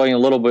when we're going a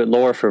little bit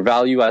lower for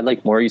value, I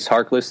like Maurice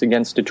Harkless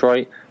against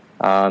Detroit.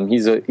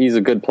 He's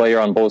a good player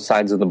on both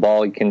sides of the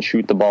ball. He can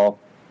shoot the ball,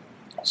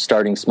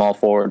 starting small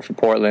forward for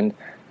Portland.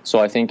 So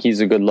I think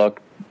he's a good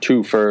look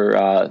too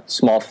for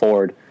small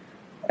forward.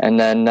 And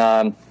then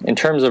in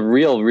terms of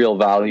real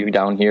value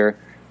down here,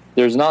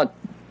 there's not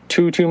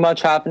too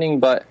much happening,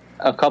 but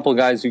a couple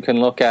guys you can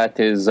look at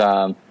is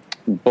Bojan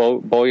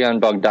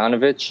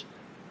Bogdanovic,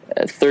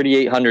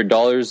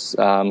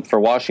 $3,800 for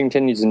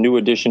Washington. He's a new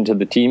addition to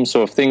the team,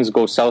 so if things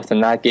go south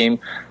in that game,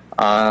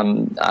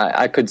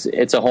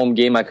 it's a home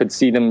game. I could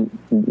see them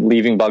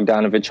leaving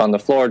Bogdanovic on the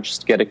floor,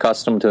 just get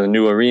accustomed to the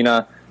new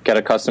arena, get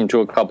accustomed to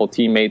a couple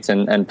teammates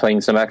and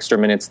playing some extra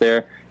minutes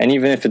there. And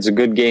even if it's a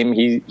good game,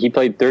 he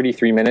played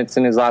 33 minutes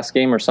in his last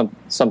game or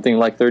something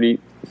like 30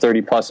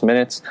 plus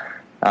minutes.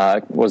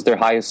 Was their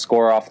highest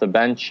scorer off the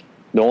bench,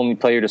 the only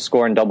player to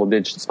score in double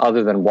digits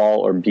other than Wall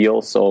or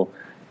Beal. So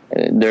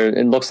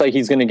it looks like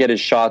he's going to get his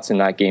shots in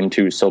that game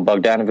too. So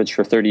Bogdanovic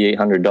for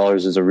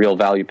 $3,800 is a real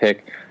value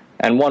pick.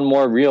 And one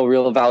more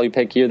real value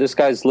pick here. This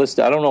guy's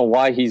listed, I don't know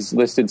why he's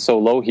listed so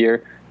low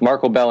here.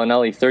 Marco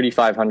Bellinelli,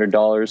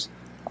 $3,500.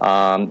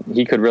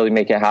 He could really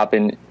make it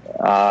happen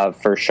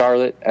for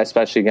Charlotte,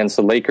 especially against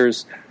the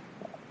Lakers.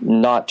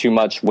 not too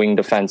much wing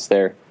defense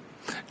there.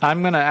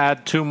 I'm going to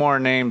add two more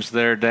names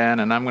there, Dan,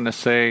 and I'm going to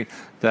say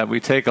that we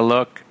take a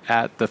look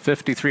at the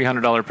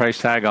 $5,300 price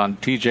tag on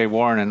TJ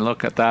Warren and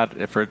look at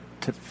that for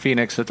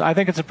Phoenix. I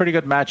think it's a pretty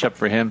good matchup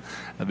for him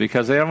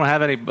because they don't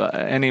have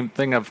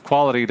anything of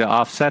quality to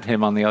offset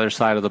him on the other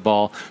side of the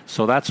ball.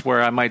 So that's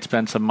where I might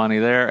spend some money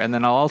there. And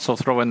then I'll also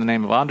throw in the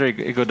name of Andre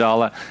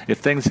Iguodala. If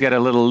things get a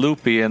little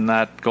loopy in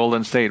that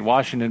Golden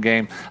State-Washington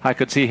game, I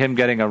could see him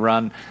getting a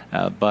run,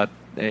 but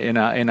in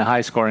a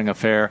high-scoring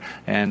affair,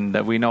 and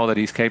we know that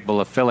he's capable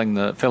of filling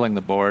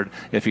the board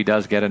if he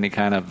does get any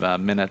kind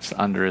of minutes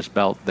under his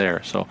belt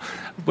there. So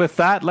with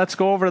that, let's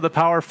go over to the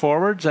power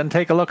forwards and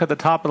take a look at the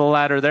top of the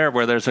ladder there,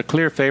 where there's a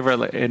clear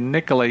favorite in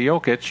Nikola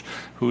Jokic,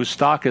 whose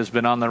stock has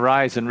been on the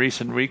rise in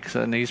recent weeks,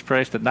 and he's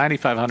priced at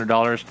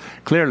 $9,500,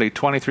 clearly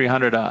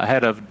 $2,300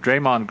 ahead of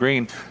Draymond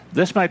Green.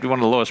 This might be one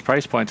of the lowest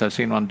price points I've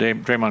seen on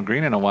Draymond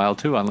Green in a while,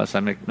 too, unless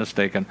I'm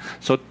mistaken.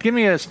 So give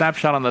me a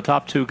snapshot on the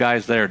top two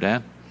guys there,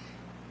 Dan.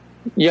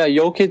 Yeah,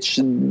 Jokic,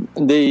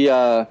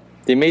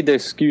 they made the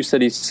excuse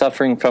that he's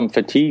suffering from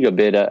fatigue a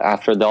bit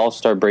after the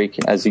All-Star break,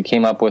 as he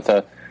came up with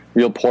a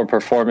real poor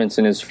performance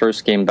in his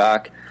first game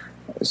back.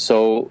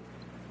 So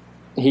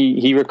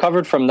he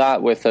recovered from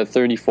that with a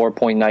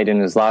 34-point night in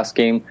his last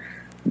game.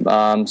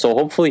 So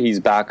hopefully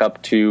he's back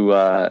up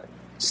to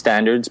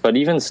standards. But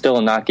even still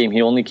in that game,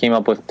 he only came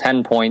up with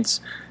 10 points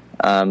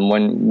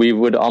when we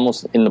would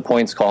almost, in the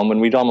points column,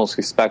 when we'd almost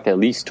expect at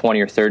least 20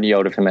 or 30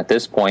 out of him at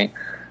this point.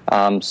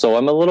 So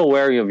I'm a little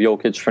wary of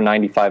Jokic for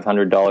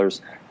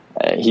 $9,500.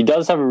 He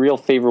does have a real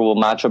favorable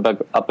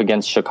matchup up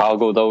against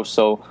Chicago, though.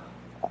 So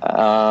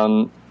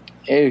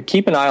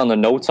keep an eye on the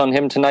notes on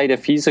him tonight.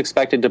 If he's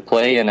expected to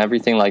play and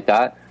everything like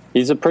that,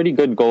 he's a pretty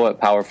good go at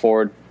power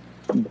forward.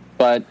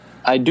 But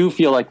I do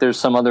feel like there's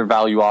some other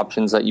value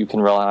options that you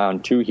can rely on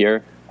too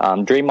here.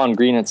 Draymond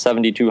Green at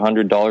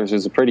 $7,200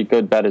 is a pretty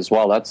good bet as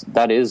well.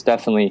 That is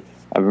definitely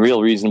a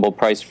real reasonable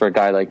price for a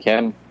guy like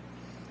him.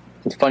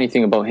 The funny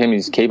thing about him,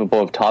 he's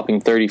capable of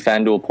topping 30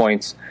 FanDuel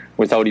points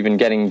without even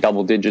getting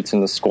double digits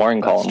in the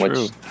scoring column, which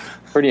is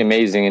pretty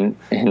amazing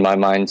in my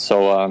mind.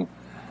 So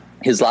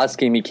his last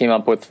game, he came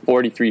up with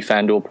 43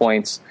 FanDuel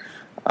points.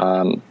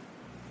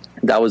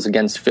 That was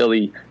against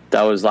Philly.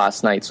 That was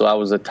last night, so that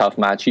was a tough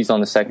match. He's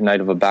on the second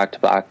night of a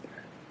back-to-back.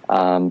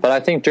 But I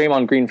think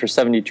Draymond Green for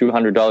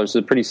 $7,200 is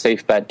a pretty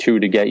safe bet, too,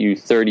 to get you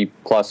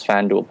 30-plus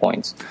FanDuel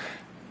points.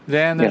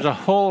 Dan, there's a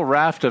whole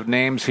raft of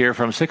names here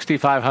from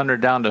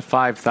 6,500 down to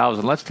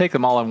 5,000. Let's take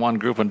them all in one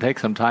group and take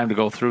some time to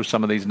go through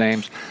some of these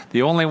names.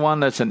 The only one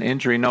that's an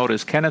injury note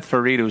is Kenneth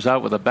Faried, who's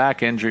out with a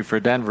back injury for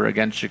Denver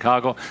against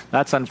Chicago.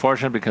 That's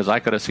unfortunate because I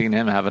could have seen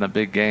him having a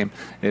big game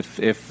if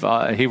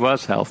he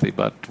was healthy,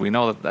 but we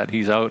know that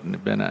he's out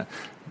and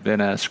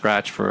been a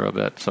scratch for a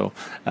bit. So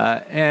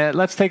and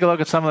let's take a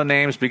look at some of the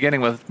names,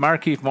 beginning with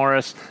Markieff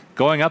Morris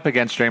going up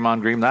against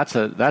Draymond Green. That's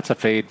a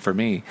fade for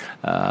me.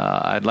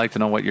 I'd like to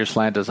know what your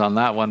slant is on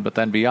that one. But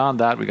then beyond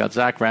that, we got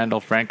Zach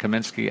Randolph, Frank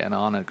Kaminsky, and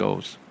on it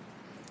goes.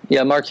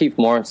 Yeah, Markieff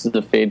Morris is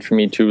a fade for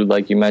me too.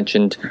 Like you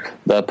mentioned,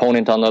 the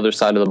opponent on the other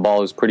side of the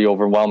ball is pretty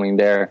overwhelming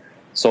there.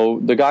 So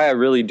the guy I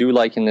really do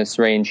like in this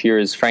range here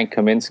is Frank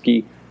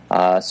Kaminsky,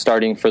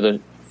 starting for the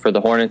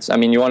Hornets. I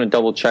mean, you want to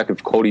double check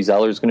if Cody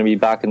Zeller is going to be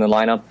back in the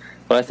lineup,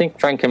 but I think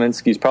Frank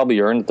Kaminsky's probably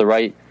earned the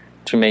right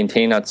to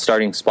maintain that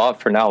starting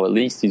spot for now. At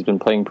least he's been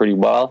playing pretty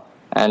well,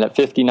 and at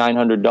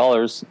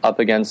 $5,900 up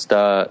against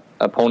an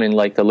opponent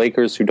like the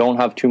Lakers, who don't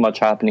have too much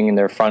happening in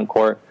their front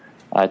court,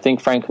 I think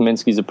Frank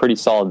Kaminsky's a pretty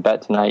solid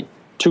bet tonight.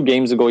 2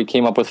 games ago, he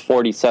came up with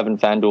 47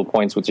 FanDuel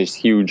points, which is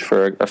huge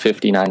for a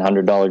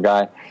 $5,900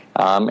 guy.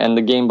 And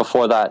the game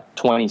before that,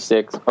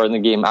 26, or in the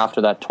game after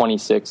that,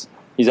 26.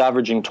 He's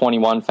averaging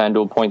 21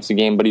 FanDuel points a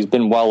game, but he's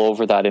been well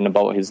over that in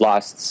about his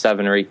last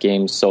 7 or 8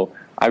 games. So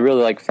I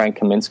really like Frank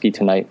Kaminsky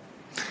tonight.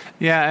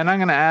 Yeah, and I'm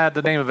going to add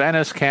the name of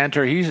Enes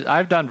Kanter.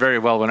 I've done very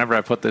well whenever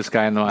I put this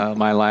guy in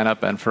my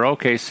lineup. And for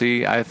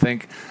OKC, I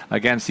think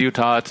against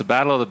Utah, it's a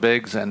battle of the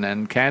bigs, and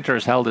Kanter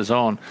has held his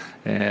own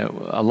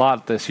a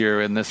lot this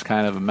year in this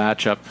kind of a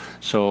matchup.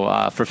 So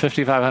for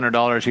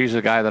 $5,500, he's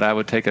a guy that I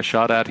would take a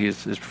shot at.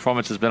 His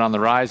performance has been on the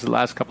rise the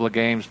last couple of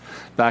games,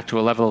 back to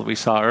a level that we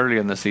saw early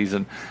in the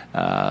season.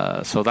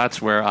 So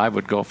that's where I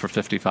would go for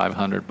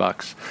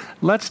 $5,500.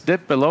 Let's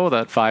dip below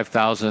that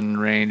 5,000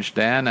 range,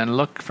 Dan, and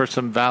look for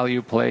some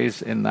value plays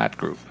in that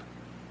group.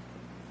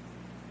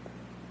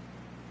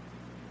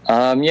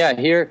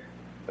 Here,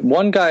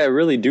 one guy I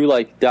really do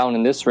like down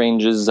in this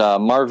range is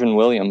Marvin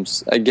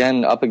Williams,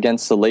 again up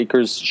against the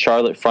Lakers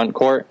Charlotte front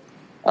court.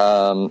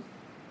 So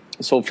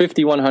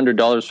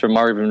 $5,100 for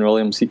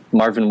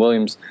Marvin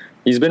Williams.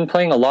 He's been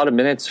playing a lot of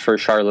minutes for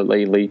Charlotte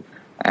lately,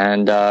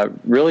 and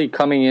really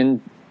coming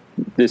in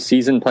this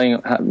season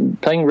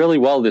playing really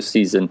well this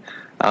season.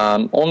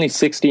 Only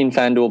 16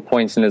 FanDuel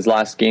points in his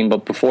last game,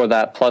 but before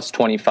that, plus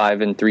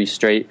 25 in 3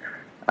 straight.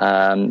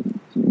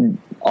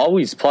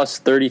 Always plus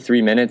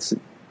 33 minutes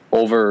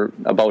over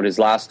about his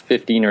last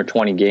 15 or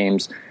 20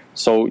 games.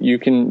 So you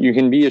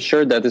can be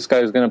assured that this guy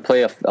is going to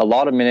play a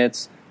lot of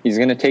minutes. He's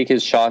going to take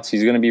his shots.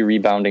 He's going to be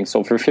rebounding.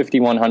 So for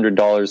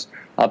 $5,100,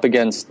 up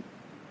against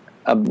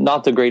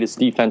not the greatest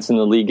defense in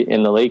the league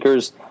in the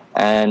Lakers,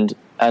 and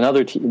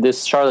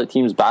this Charlotte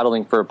team's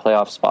battling for a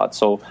playoff spot.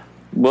 So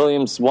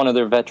Williams, one of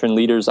their veteran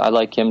leaders, I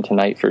like him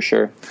tonight for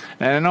sure.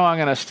 And I know I'm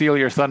going to steal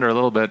your thunder a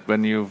little bit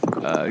when you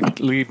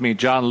leave me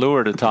John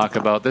Lure to talk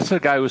about. This is a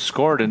guy who's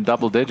scored in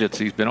double digits.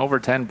 He's been over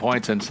 10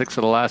 points in 6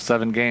 of the last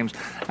 7 games.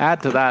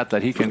 Add to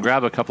that he can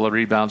grab a couple of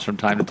rebounds from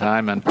time to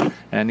time,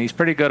 and he's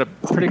pretty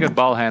good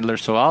ball handler.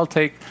 So I'll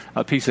take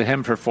a piece of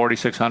him for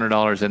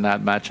 $4,600 in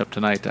that matchup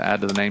tonight to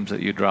add to the names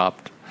that you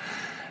dropped.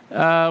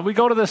 We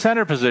go to the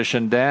center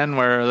position, Dan,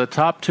 where the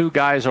top 2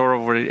 guys are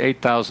over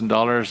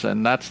 $8,000,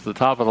 and that's the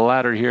top of the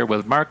ladder here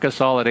with Marc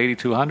Gasol at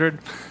 $8,200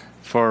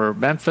 for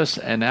Memphis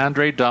and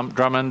Andre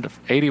Drummond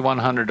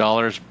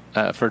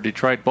 $8,100 for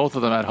Detroit, both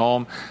of them at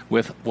home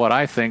with what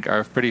I think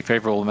are pretty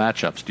favorable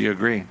matchups. Do you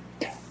agree?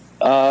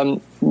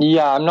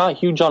 Yeah, I'm not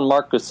huge on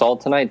Marc Gasol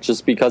tonight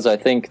just because I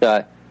think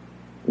that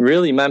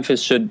really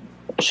Memphis should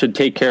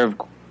take care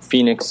of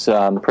Phoenix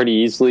pretty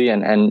easily,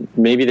 and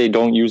maybe they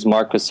don't use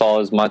Marc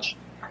Gasol as much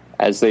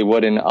as they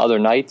would in other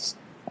nights,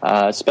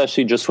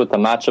 especially just with the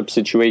matchup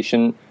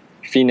situation.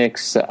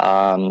 Phoenix,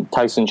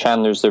 Tyson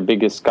Chandler's their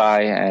biggest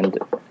guy, and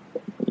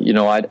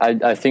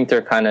I think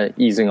they're kind of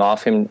easing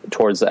off him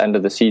towards the end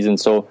of the season.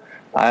 So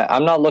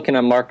I'm not looking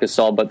at Marc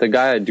Gasol, but the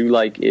guy I do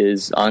like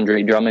is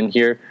Andre Drummond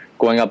here,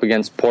 going up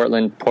against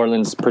Portland.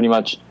 Portland's pretty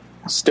much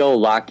still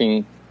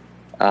lacking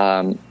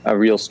a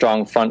real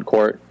strong front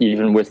court,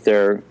 even with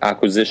their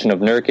acquisition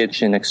of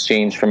Nurkic in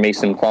exchange for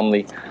Mason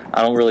Plumlee.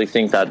 I don't really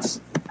think that's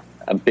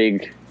a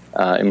big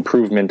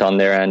improvement on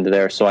their end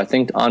there. So I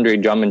think Andre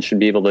Drummond should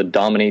be able to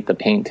dominate the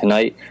paint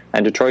tonight,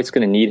 and Detroit's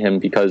going to need him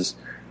because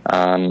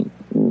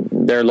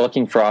they're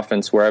looking for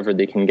offense wherever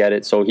they can get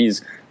it. So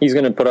he's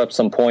going to put up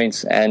some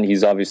points, and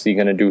he's obviously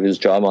going to do his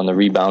job on the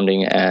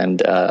rebounding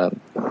and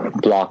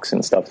blocks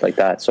and stuff like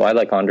that. So I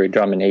like Andre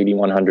Drummond,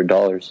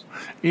 $8,100.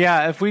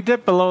 Yeah, if we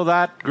dip below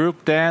that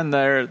group, Dan,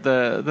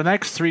 the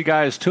next 3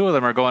 guys, 2 of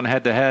them are going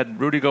head-to-head,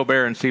 Rudy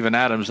Gobert and Steven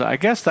Adams. I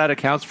guess that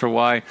accounts for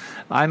why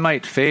I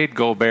might fade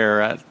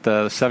Gobert at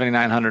the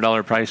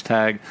 $7,900 price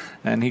tag,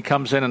 and he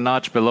comes in a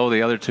notch below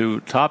the other 2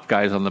 top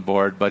guys on the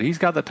board, but he's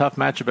got the tough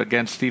matchup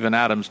against Steven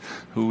Adams,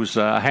 who's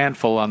a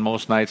handful on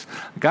most nights.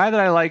 The guy that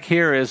I like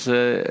here is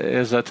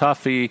a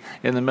toughie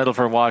in the middle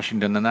for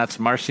Washington, and that's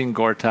Marcin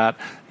Gortat.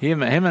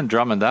 Him and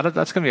Drummond,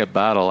 that's going to be a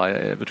battle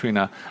between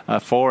a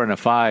 4 and a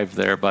 5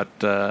 there, but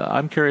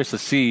I'm curious to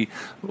see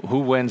who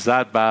wins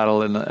that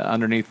battle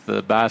underneath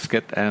the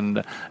basket, and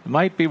it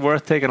might be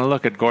worth taking a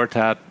look at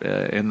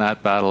Gortat in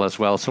that battle as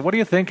well. So what do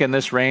you think in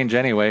this range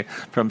anyway?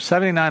 From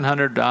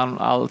 $7,900 down,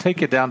 I'll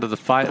take you down to the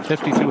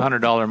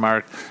 $5,200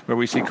 mark, where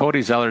we see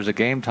Cody Zeller's a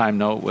game time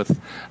note with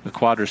the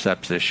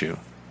quadriceps issue.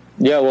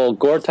 Yeah, well,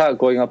 Gortat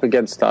going up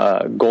against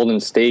Golden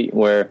State,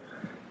 where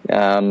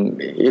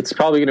it's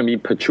probably going to be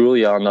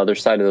Pachulia on the other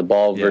side of the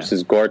ball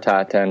versus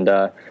Gortat, and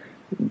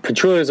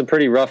Pachulia is a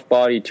pretty rough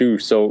body too,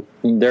 so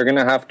they're going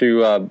to have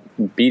to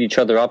beat each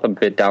other up a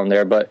bit down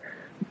there, but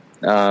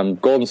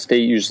Golden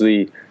State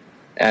usually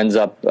ends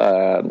up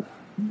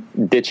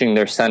ditching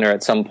their center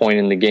at some point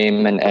in the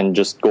game and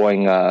just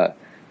going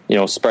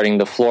spreading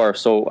the floor.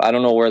 So I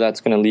don't know where that's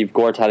going to leave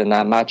Gortat in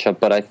that matchup,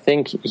 but I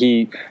think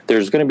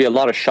there's going to be a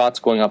lot of shots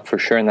going up for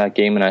sure in that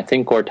game, and I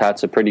think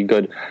Gortat's a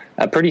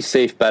pretty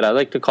safe bet. I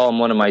like to call him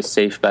one of my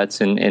safe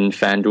bets in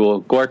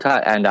FanDuel.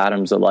 Gortat and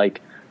Adams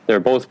alike, they're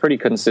both pretty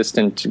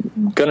consistent,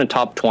 going to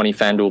top 20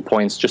 FanDuel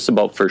points just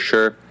about for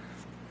sure.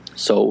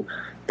 So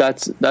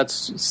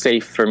that's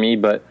safe for me,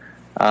 but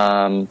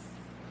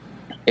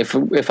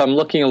if I'm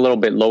looking a little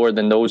bit lower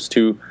than those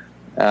 2,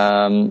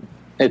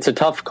 it's a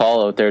tough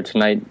call out there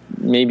tonight.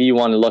 Maybe you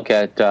want to look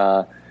at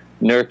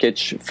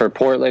Nurkic for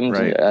Portland.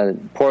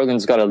 Right.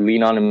 Portland's got to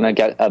lean on him. I'm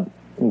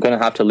going to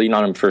have to lean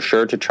on him for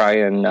sure to try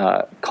and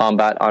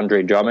combat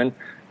Andre Drummond.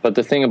 But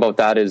the thing about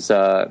that is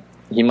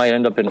he might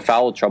end up in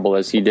foul trouble,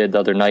 as he did the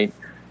other night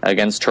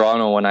against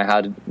Toronto when I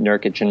had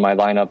Nurkic in my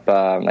lineup.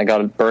 I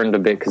got burned a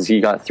bit because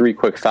he got 3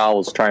 quick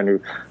fouls trying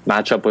to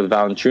match up with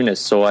Valanciunas.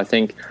 So I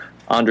think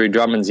Andre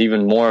Drummond's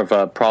even more of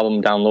a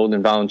problem down low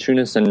than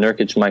Valanciunas, and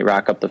Nurkic might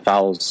rack up the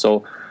fouls.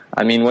 So,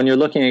 I mean, when you're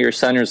looking at your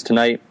centers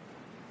tonight,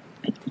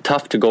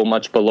 tough to go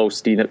much below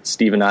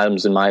Steven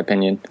Adams, in my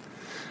opinion.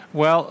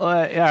 Well,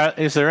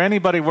 is there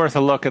anybody worth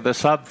a look at the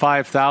sub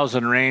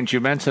 5,000 range?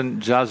 You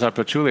mentioned Zaza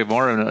Pachulia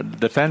more in a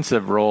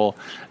defensive role.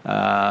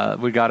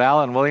 We got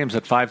Alan Williams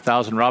at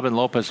 5,000, Robin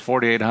Lopez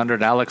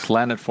 4,800, Alex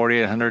Len at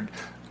 4,800.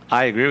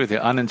 I agree with you,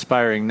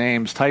 uninspiring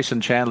names. Tyson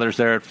Chandler's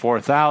there at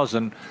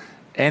 4,000.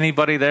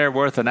 Anybody there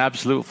worth an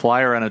absolute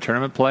flyer on a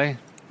tournament play?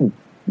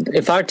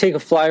 If I take a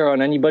flyer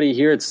on anybody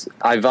here, it's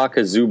Ivica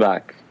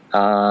Zubac.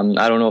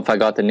 I don't know if I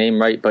got the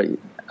name right, but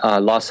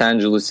Los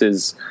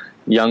Angeles'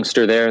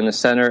 youngster there in the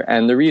center.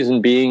 And the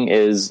reason being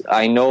is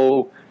I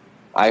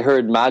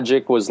heard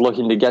Magic was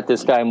looking to get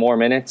this guy more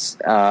minutes.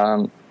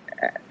 And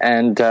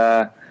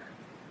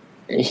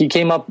he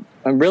came up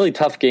a really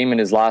tough game in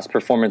his last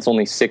performance,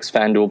 only 6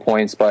 FanDuel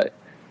points, but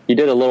he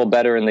did a little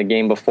better in the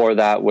game before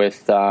that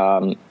with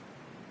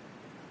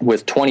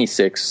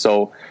 26.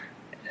 So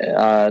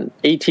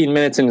 18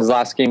 minutes in his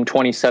last game,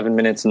 27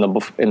 minutes in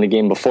the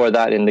game before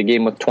that. In the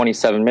game with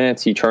 27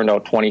 minutes, he turned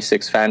out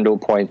 26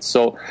 FanDuel points.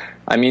 So,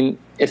 I mean,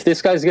 if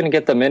this guy's going to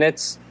get the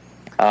minutes,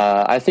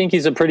 I think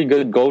he's a pretty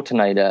good go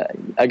tonight.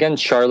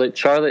 Against Charlotte.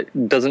 Charlotte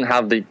doesn't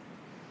have the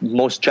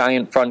most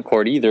giant front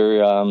court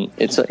either.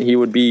 He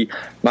would be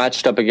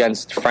matched up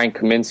against Frank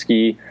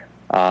Kaminsky,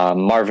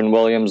 Marvin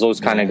Williams, those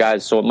kind of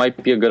guys. So it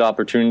might be a good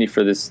opportunity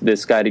for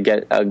this guy to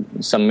get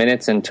some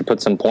minutes and to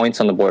put some points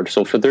on the board.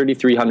 So for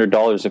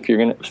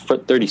 $3,300, for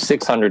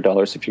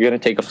 $3,600, if you're gonna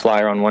take a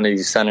flyer on one of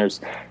these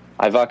centers,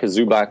 Ivica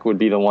Zubac would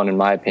be the one, in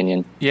my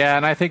opinion. Yeah,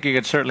 and I think you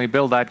could certainly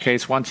build that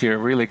case once you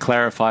really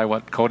clarify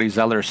what Cody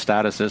Zeller's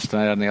status is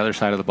tonight on the other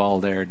side of the ball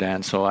there,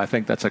 Dan. So I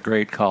think that's a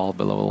great call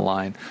below the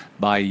line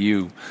by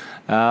you.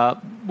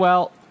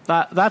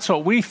 That's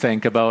what we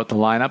think about the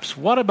lineups.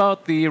 What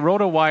about the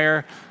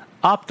RotoWire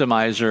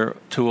Optimizer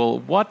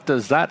tool? What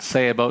does that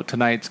say about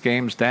tonight's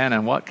games, Dan,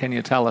 and what can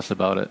you tell us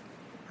about it?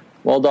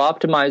 Well, the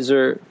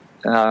Optimizer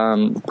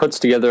puts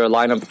together a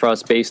lineup for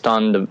us based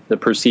on the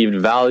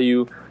perceived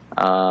value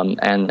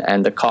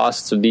and the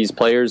costs of these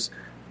players.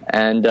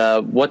 And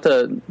what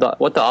the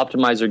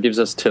Optimizer gives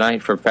us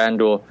tonight for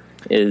FanDuel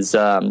is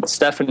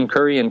Stephen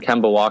Curry and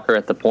Kemba Walker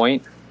at the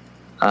point,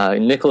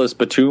 Nicholas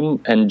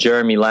Batum and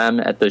Jeremy Lamb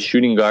at the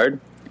shooting guard,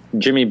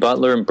 Jimmy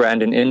Butler and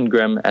Brandon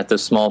Ingram at the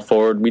small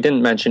forward. We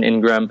didn't mention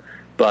Ingram,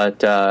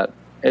 but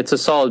it's a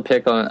solid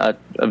pick on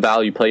a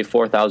value play,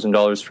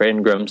 $4,000 for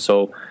Ingram.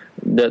 So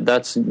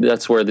that's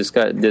where this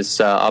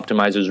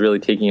Optimizer is really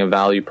taking a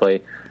value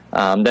play.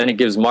 Then it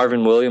gives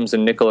Marvin Williams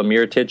and Nikola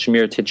Mirotic.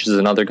 Mirotic is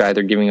another guy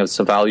they're giving us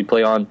a value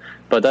play on,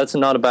 but that's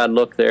not a bad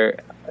look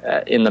there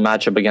in the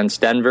matchup against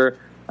Denver.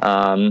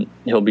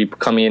 He'll be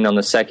coming in on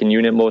the second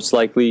unit most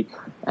likely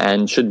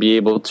and should be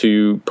able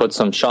to put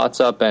some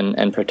shots up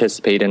and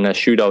participate in a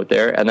shootout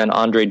there. And then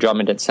Andre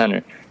Drummond at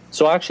center.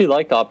 So I actually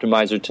like the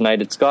Optimizer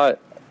tonight. It's got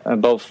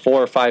about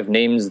 4 or 5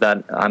 names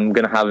that I'm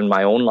going to have in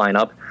my own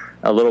lineup.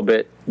 A little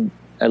bit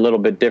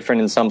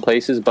different in some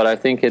places, but I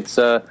think it's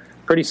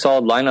pretty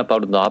solid lineup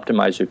out of the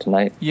Optimizer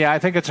tonight. Yeah, I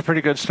think it's a pretty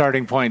good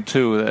starting point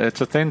too.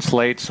 It's a thin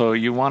slate, so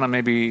you want to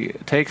maybe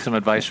take some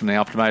advice from the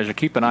Optimizer.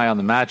 Keep an eye on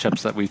the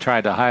matchups that we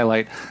tried to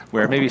highlight,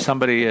 where maybe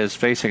somebody is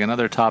facing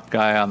another top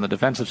guy on the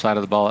defensive side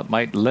of the ball. It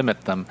might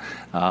limit them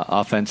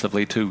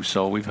offensively too.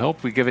 So we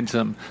hope we've given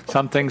some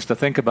things to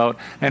think about.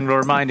 And we'll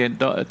remind you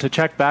to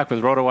check back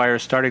with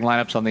RotoWire's starting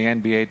lineups on the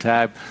NBA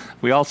tab.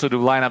 We also do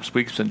lineups,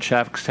 weeks, and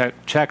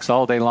checks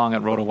all day long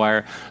at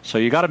RotoWire. So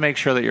you got to make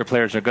sure that your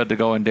players are good to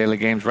go in daily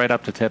games right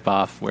up to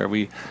tip-off, where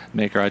we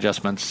make our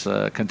adjustments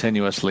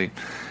continuously.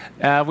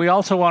 We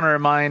also want to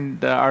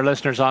remind our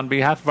listeners on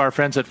behalf of our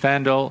friends at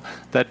FanDuel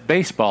that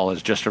baseball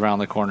is just around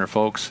the corner,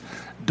 folks.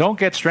 Don't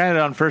get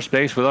stranded on first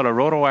base without a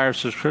RotoWire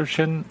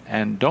subscription,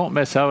 and don't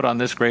miss out on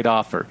this great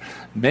offer.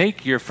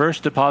 Make your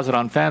first deposit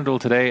on FanDuel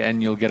today,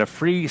 and you'll get a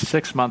free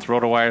 6-month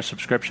RotoWire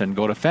subscription.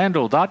 Go to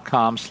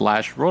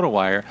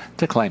FanDuel.com/RotoWire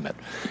to claim it.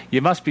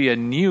 You must be a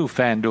new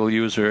FanDuel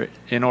user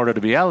in order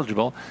to be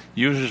eligible.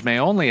 Users may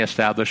only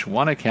establish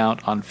one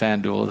account on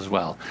FanDuel as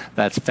well.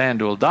 That's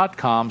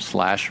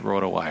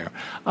FanDuel.com/RotoWire.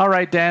 All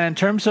right, Dan, in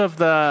terms of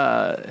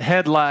the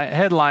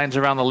headlines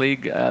around the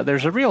league,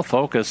 there's a real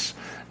focus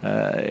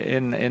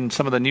in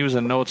some of the news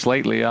and notes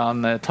lately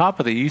on the top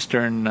of the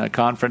Eastern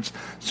Conference.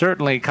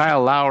 Certainly,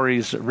 Kyle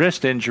Lowry's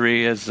wrist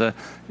injury is a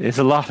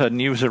lot of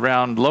news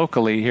around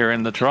locally here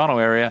in the Toronto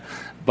area.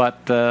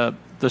 But the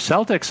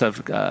Celtics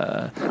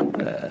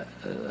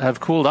have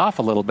cooled off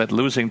a little bit,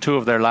 losing 2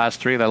 of their last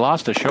 3. They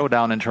lost a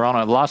showdown in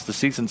Toronto, lost the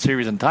season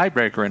series and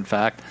tiebreaker. In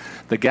fact,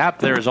 the gap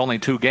there is only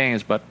 2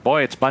 games, but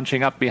boy, it's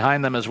bunching up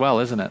behind them as well,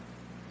 isn't it?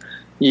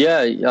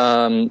 Yeah,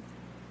 I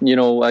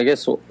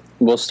guess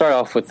we'll start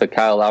off with the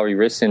Kyle Lowry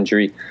wrist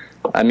injury.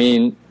 I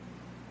mean,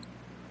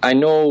 I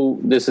know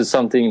this is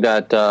something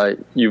that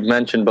you've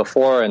mentioned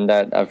before and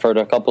that I've heard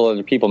a couple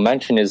other people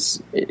mention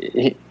is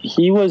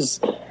he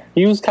was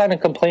kind of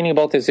complaining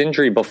about this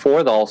injury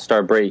before the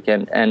All-Star break.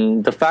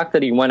 And the fact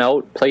that he went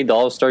out, played the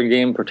All-Star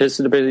game,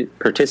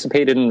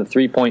 participated in the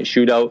 3-point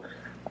shootout,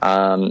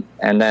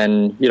 and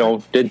then,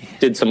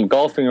 did some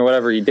golfing or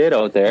whatever he did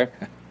out there,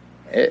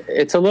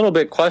 it's a little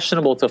bit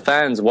questionable to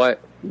fans why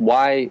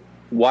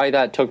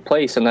that took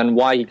place, and then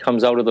why he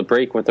comes out of the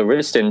break with a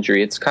wrist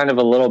injury. It's kind of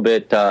a little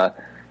bit,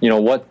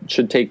 what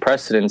should take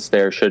precedence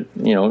there? Should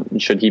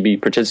he be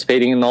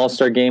participating in the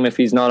All-Star game if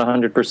he's not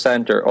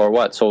 100% or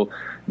what? So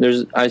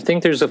I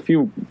think there's a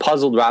few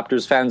puzzled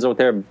Raptors fans out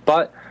there,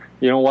 but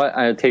you know what?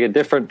 I take a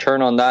different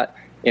turn on that.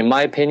 In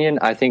my opinion,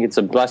 I think it's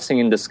a blessing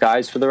in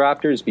disguise for the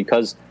Raptors,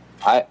 because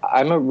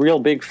I'm a real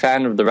big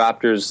fan of the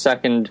Raptors'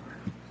 second,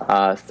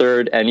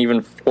 third, and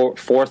even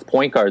fourth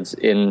point guards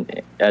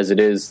as it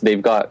is.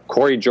 They've got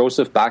Corey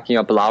Joseph backing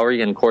up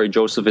Lowry, and Corey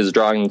Joseph is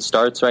drawing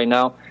starts right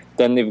now.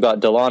 Then they've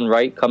got DeLon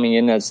Wright coming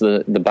in as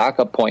the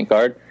backup point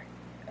guard.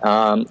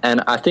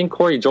 And I think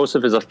Corey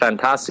Joseph is a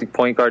fantastic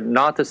point guard,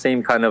 not the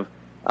same kind of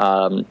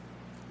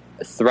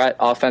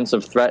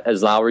offensive threat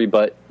as Lowry,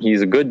 but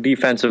he's a good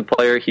defensive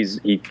player.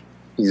 He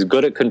He's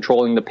good at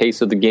controlling the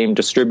pace of the game,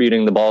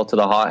 distributing the ball to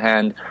the hot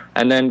hand.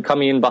 And then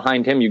coming in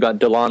behind him, you got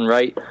DeLon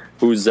Wright,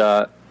 who's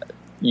a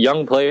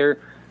young player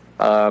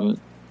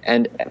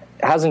and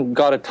hasn't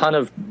got a ton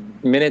of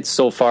minutes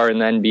so far in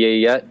the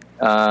NBA yet.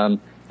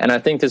 And I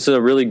think this is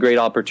a really great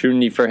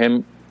opportunity for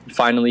him.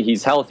 Finally,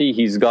 he's healthy.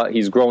 He's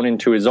grown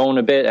into his own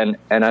a bit,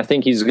 and I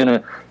think he's going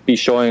to be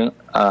showing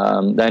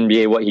the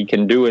NBA what he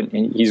can do, and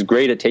he's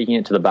great at taking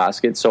it to the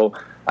basket. So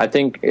I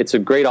think it's a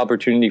great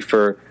opportunity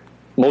for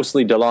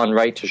mostly DeLon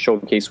Wright to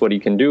showcase what he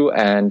can do,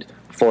 and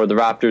for the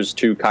Raptors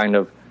to kind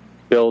of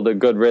build a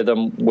good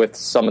rhythm with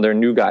some of their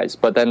new guys.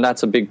 But then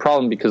that's a big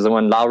problem, because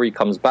when Lowry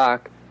comes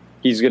back,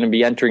 he's going to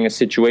be entering a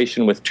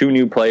situation with two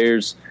new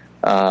players,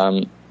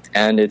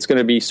 and it's going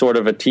to be sort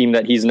of a team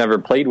that he's never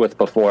played with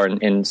before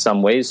in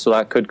some ways. So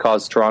that could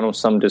cause Toronto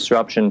some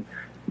disruption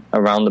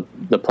around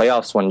the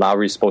playoffs when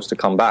Lowry's supposed to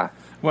come back.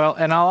 Well,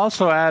 and I'll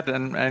also add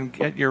and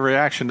get your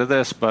reaction to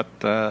this, but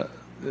the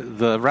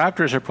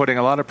Raptors are putting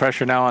a lot of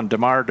pressure now on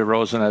DeMar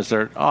DeRozan as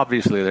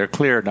their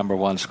clear number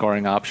one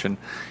scoring option.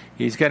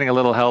 He's getting a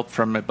little help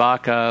from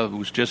Ibaka,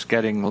 who's just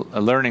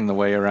learning the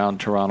way around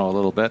Toronto a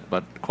little bit,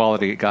 but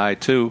quality guy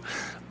too.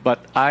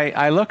 But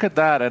I look at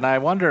that and I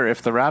wonder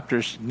if the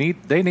Raptors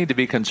need to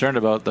be concerned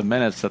about the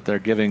minutes that they're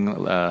giving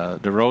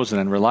DeRozan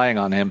and relying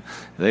on him.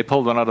 They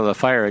pulled one out of the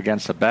fire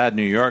against a bad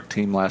New York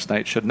team last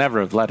night. Should never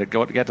have let it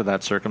get to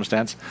that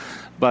circumstance.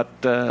 But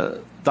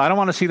I don't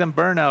want to see them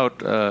burn out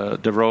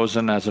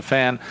DeRozan as a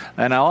fan.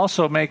 And I'll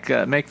also make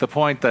the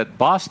point that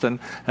Boston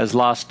has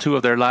lost 2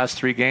 of their last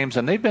 3 games,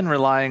 and they've been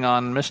relying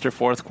on Mr.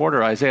 Fourth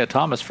Quarter, Isaiah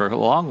Thomas, for a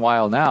long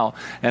while now.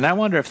 And I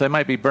wonder if they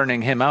might be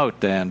burning him out,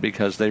 Dan,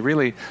 because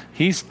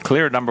he's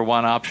clear number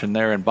one option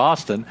there in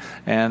Boston.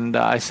 And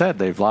I said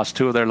they've lost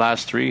 2 of their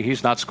last 3.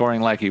 He's not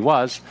scoring like he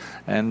was.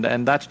 And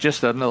that's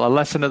just a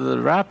lesson to the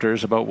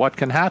Raptors about what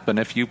can happen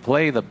if you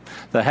play the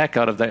heck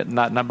out of that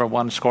number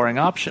one scoring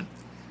option.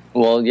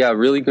 Well, yeah,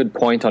 really good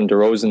point on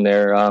DeRozan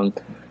there.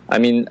 I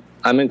mean,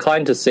 I'm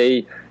inclined to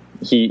say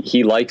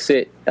he likes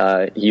it.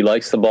 He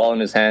likes the ball in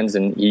his hands,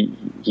 and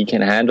he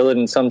can handle it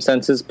in some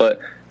senses. But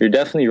you're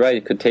definitely right;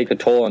 it could take a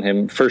toll on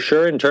him for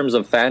sure. In terms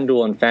of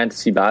FanDuel and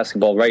fantasy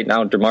basketball, right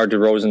now, DeMar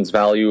DeRozan's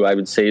value, I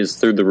would say, is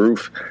through the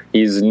roof.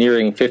 He's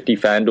nearing 50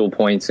 FanDuel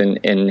points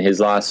in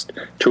his last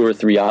 2 or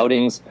 3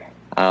 outings.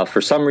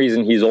 For some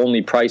reason, he's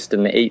only priced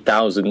in the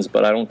 8,000s,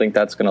 but I don't think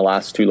that's going to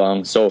last too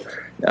long. So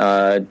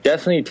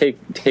definitely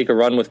take a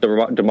run with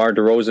DeMar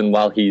DeRozan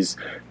while he's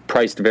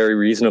priced very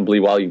reasonably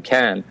while you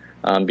can,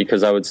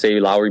 because I would say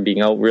Lowry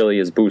being out really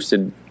has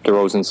boosted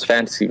DeRozan's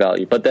fantasy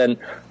value. But then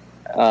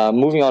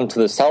moving on to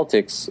the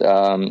Celtics,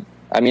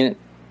 I mean,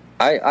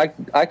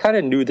 I kind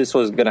of knew this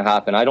was going to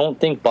happen. I don't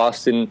think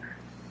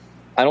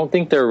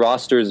their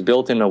roster is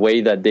built in a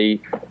way that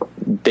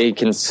they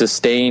can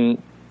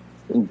sustain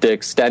the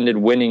extended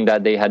winning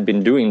that they had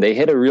been doing. They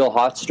hit a real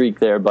hot streak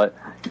there, but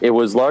it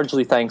was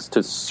largely thanks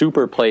to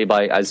super play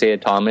by Isaiah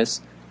Thomas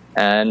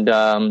and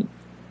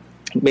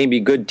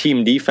maybe good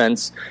team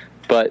defense.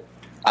 But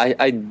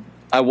I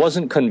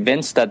wasn't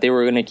convinced that they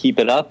were going to keep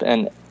it up,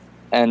 and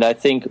I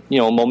think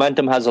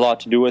momentum has a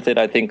lot to do with it.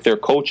 I think their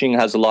coaching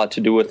has a lot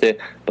to do with it.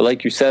 But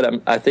like you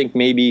said, I think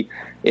maybe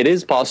it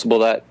is possible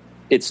that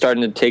it's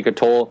starting to take a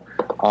toll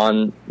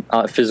on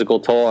physical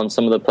toll on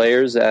some of the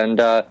players,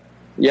 and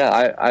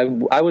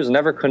I was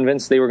never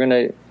convinced they were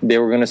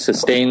gonna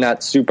sustain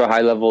that super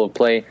high level of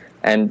play,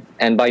 and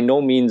by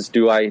no means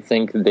do I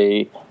think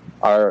they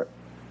are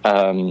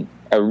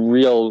a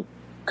real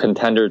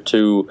contender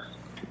to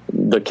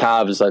the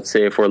Cavs. Let's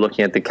say if we're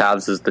looking at the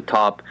Cavs as the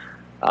top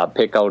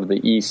pick out of the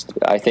East,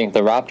 I think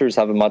the Raptors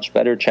have a much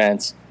better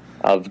chance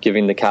of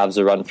giving the Cavs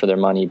a run for their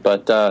money.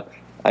 But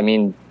I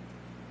mean,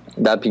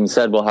 that being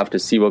said, we'll have to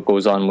see what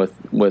goes on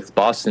with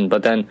Boston.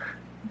 But then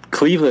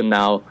Cleveland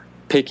now,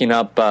 picking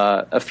up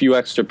a few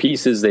extra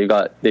pieces. They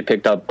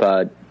picked up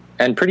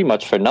and pretty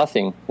much for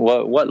nothing.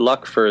 What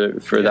luck for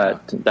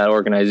that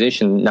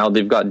organization. Now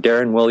they've got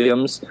Darren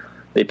Williams.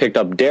 They picked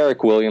up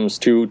Derek Williams,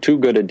 two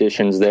good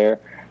additions there.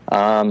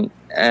 Darren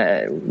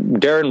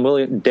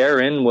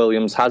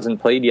Williams hasn't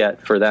played yet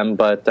for them,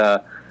 but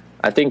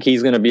I think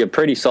he's going to be a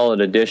pretty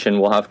solid addition.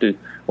 We'll have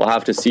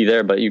to see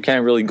there, but you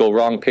can't really go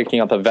wrong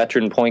picking up a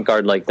veteran point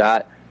guard like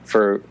that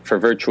for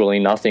virtually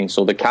nothing.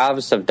 So the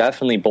Cavs have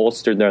definitely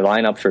bolstered their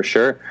lineup for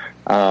sure.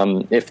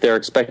 If they're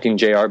expecting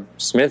J.R.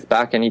 Smith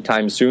back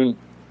anytime soon,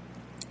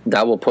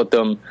 that will put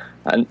them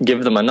and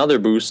give them another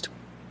boost.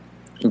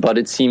 But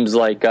it seems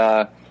like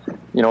they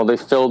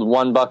filled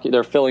one bucket.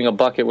 They're filling a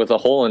bucket with a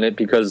hole in it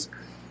because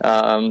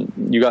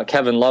you got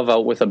Kevin Love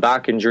out with a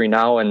back injury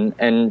now,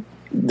 and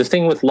the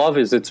thing with Love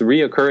is it's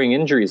reoccurring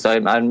injuries. I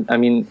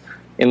mean,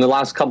 in the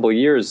last couple of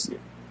years,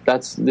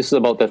 this is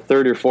about the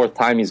 3rd or 4th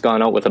time he's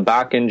gone out with a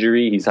back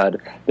injury. He's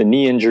had the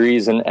knee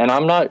injuries, and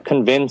I'm not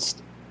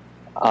convinced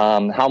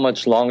how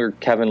much longer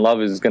Kevin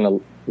Love is gonna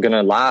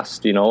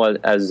last.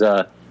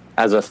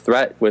 As a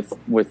threat with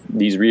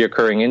these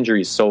reoccurring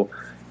injuries. So,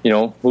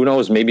 who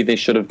knows? Maybe they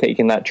should have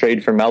taken that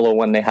trade for Melo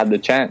when they had the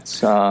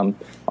chance on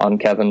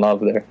Kevin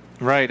Love there.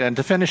 Right, and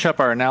to finish up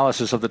our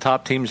analysis of the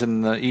top teams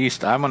in the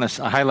East, I'm going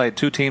to highlight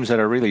two teams that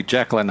are really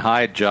Jekyll and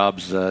Hyde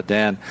jobs,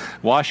 Dan.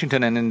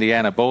 Washington and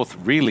Indiana, both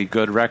really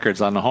good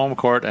records on the home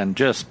court and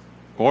just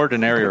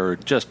ordinary or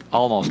just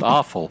almost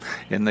awful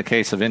in the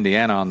case of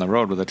Indiana on the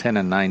road with a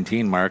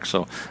 10-19 mark.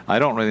 So I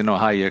don't really know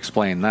how you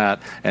explain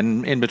that.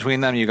 And in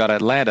between them, you got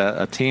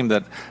Atlanta, a team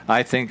that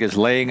I think is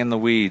laying in the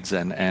weeds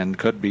and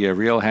could be a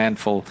real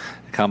handful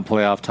come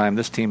playoff time.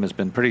 This team has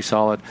been pretty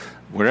solid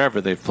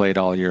wherever they've played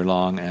all year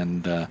long,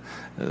 and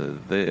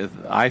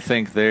I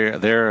think they're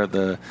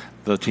the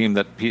team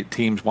that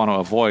teams want to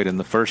avoid in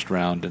the first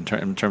round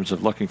in terms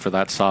of looking for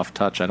that soft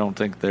touch. I don't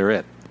think they're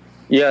it.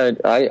 Yeah,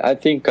 I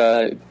think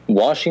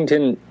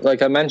Washington,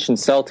 like I mentioned,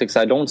 Celtics,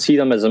 I don't see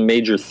them as a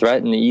major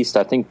threat in the East.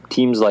 I think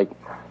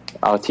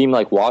a team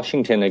like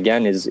Washington,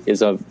 again,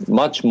 is a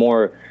much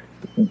more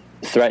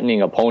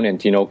threatening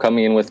opponent,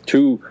 coming in with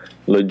two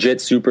legit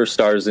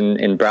superstars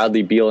in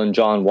Bradley Beal and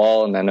John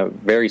Wall, and then a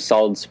very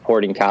solid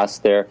supporting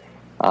cast there.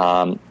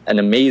 An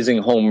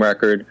amazing home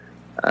record.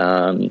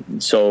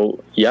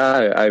 So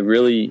yeah, I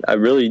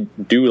really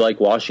do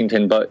like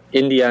Washington, but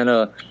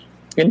Indiana,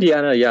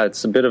 yeah,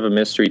 it's a bit of a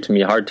mystery to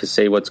me. Hard to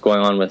say what's going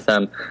on with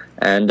them.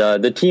 And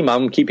the team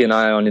I'm keeping an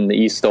eye on in the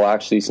East, though,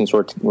 actually, since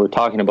we're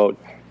talking about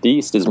the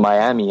East, is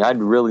Miami. I'd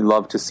really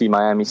love to see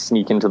Miami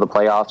sneak into the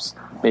playoffs,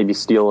 maybe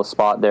steal a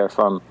spot there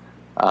from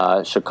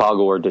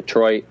Chicago or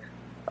Detroit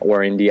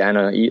or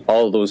Indiana.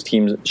 All of those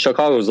teams.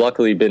 Chicago's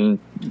luckily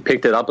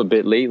picked it up a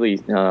bit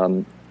lately,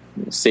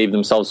 saved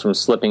themselves from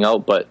slipping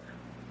out, but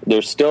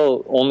they're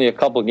still only a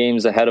couple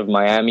games ahead of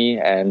Miami,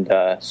 and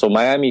so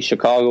Miami,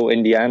 Chicago,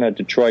 Indiana,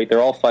 Detroit, they're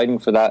all fighting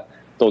for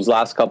those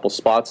last couple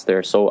spots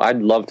there. So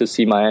I'd love to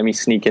see Miami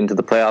sneak into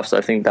the playoffs.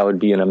 I think that would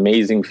be an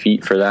amazing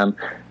feat for them.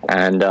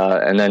 And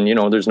then,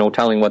 there's no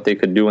telling what they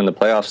could do in the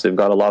playoffs. They've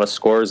got a lot of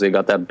scores. They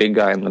got that big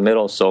guy in the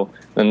middle. So,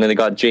 and then they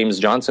got James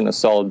Johnson, a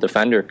solid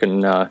defender.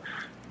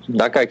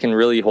 That guy can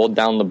really hold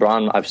down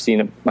LeBron. I've seen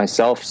it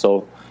myself.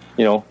 So,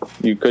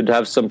 you could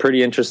have some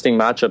pretty interesting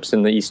matchups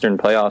in the Eastern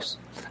playoffs.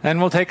 And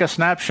we'll take a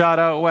snapshot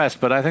out west,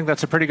 but I think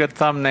that's a pretty good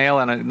thumbnail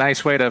and a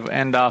nice way to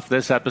end off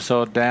this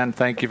episode. Dan,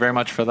 thank you very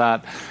much for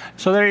that.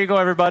 So there you go,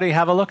 everybody.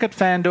 Have a look at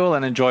FanDuel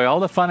and enjoy all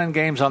the fun and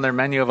games on their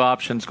menu of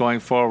options going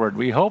forward.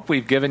 We hope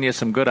we've given you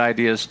some good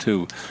ideas,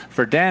 too.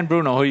 For Dan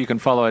Bruno, who you can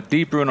follow at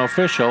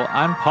DBrunoOfficial,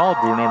 I'm Paul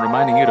Bruno,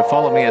 reminding you to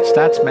follow me at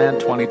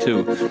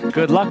StatsMan22.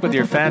 Good luck with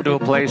your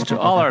FanDuel plays to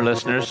all our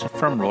listeners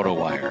from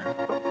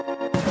RotoWire.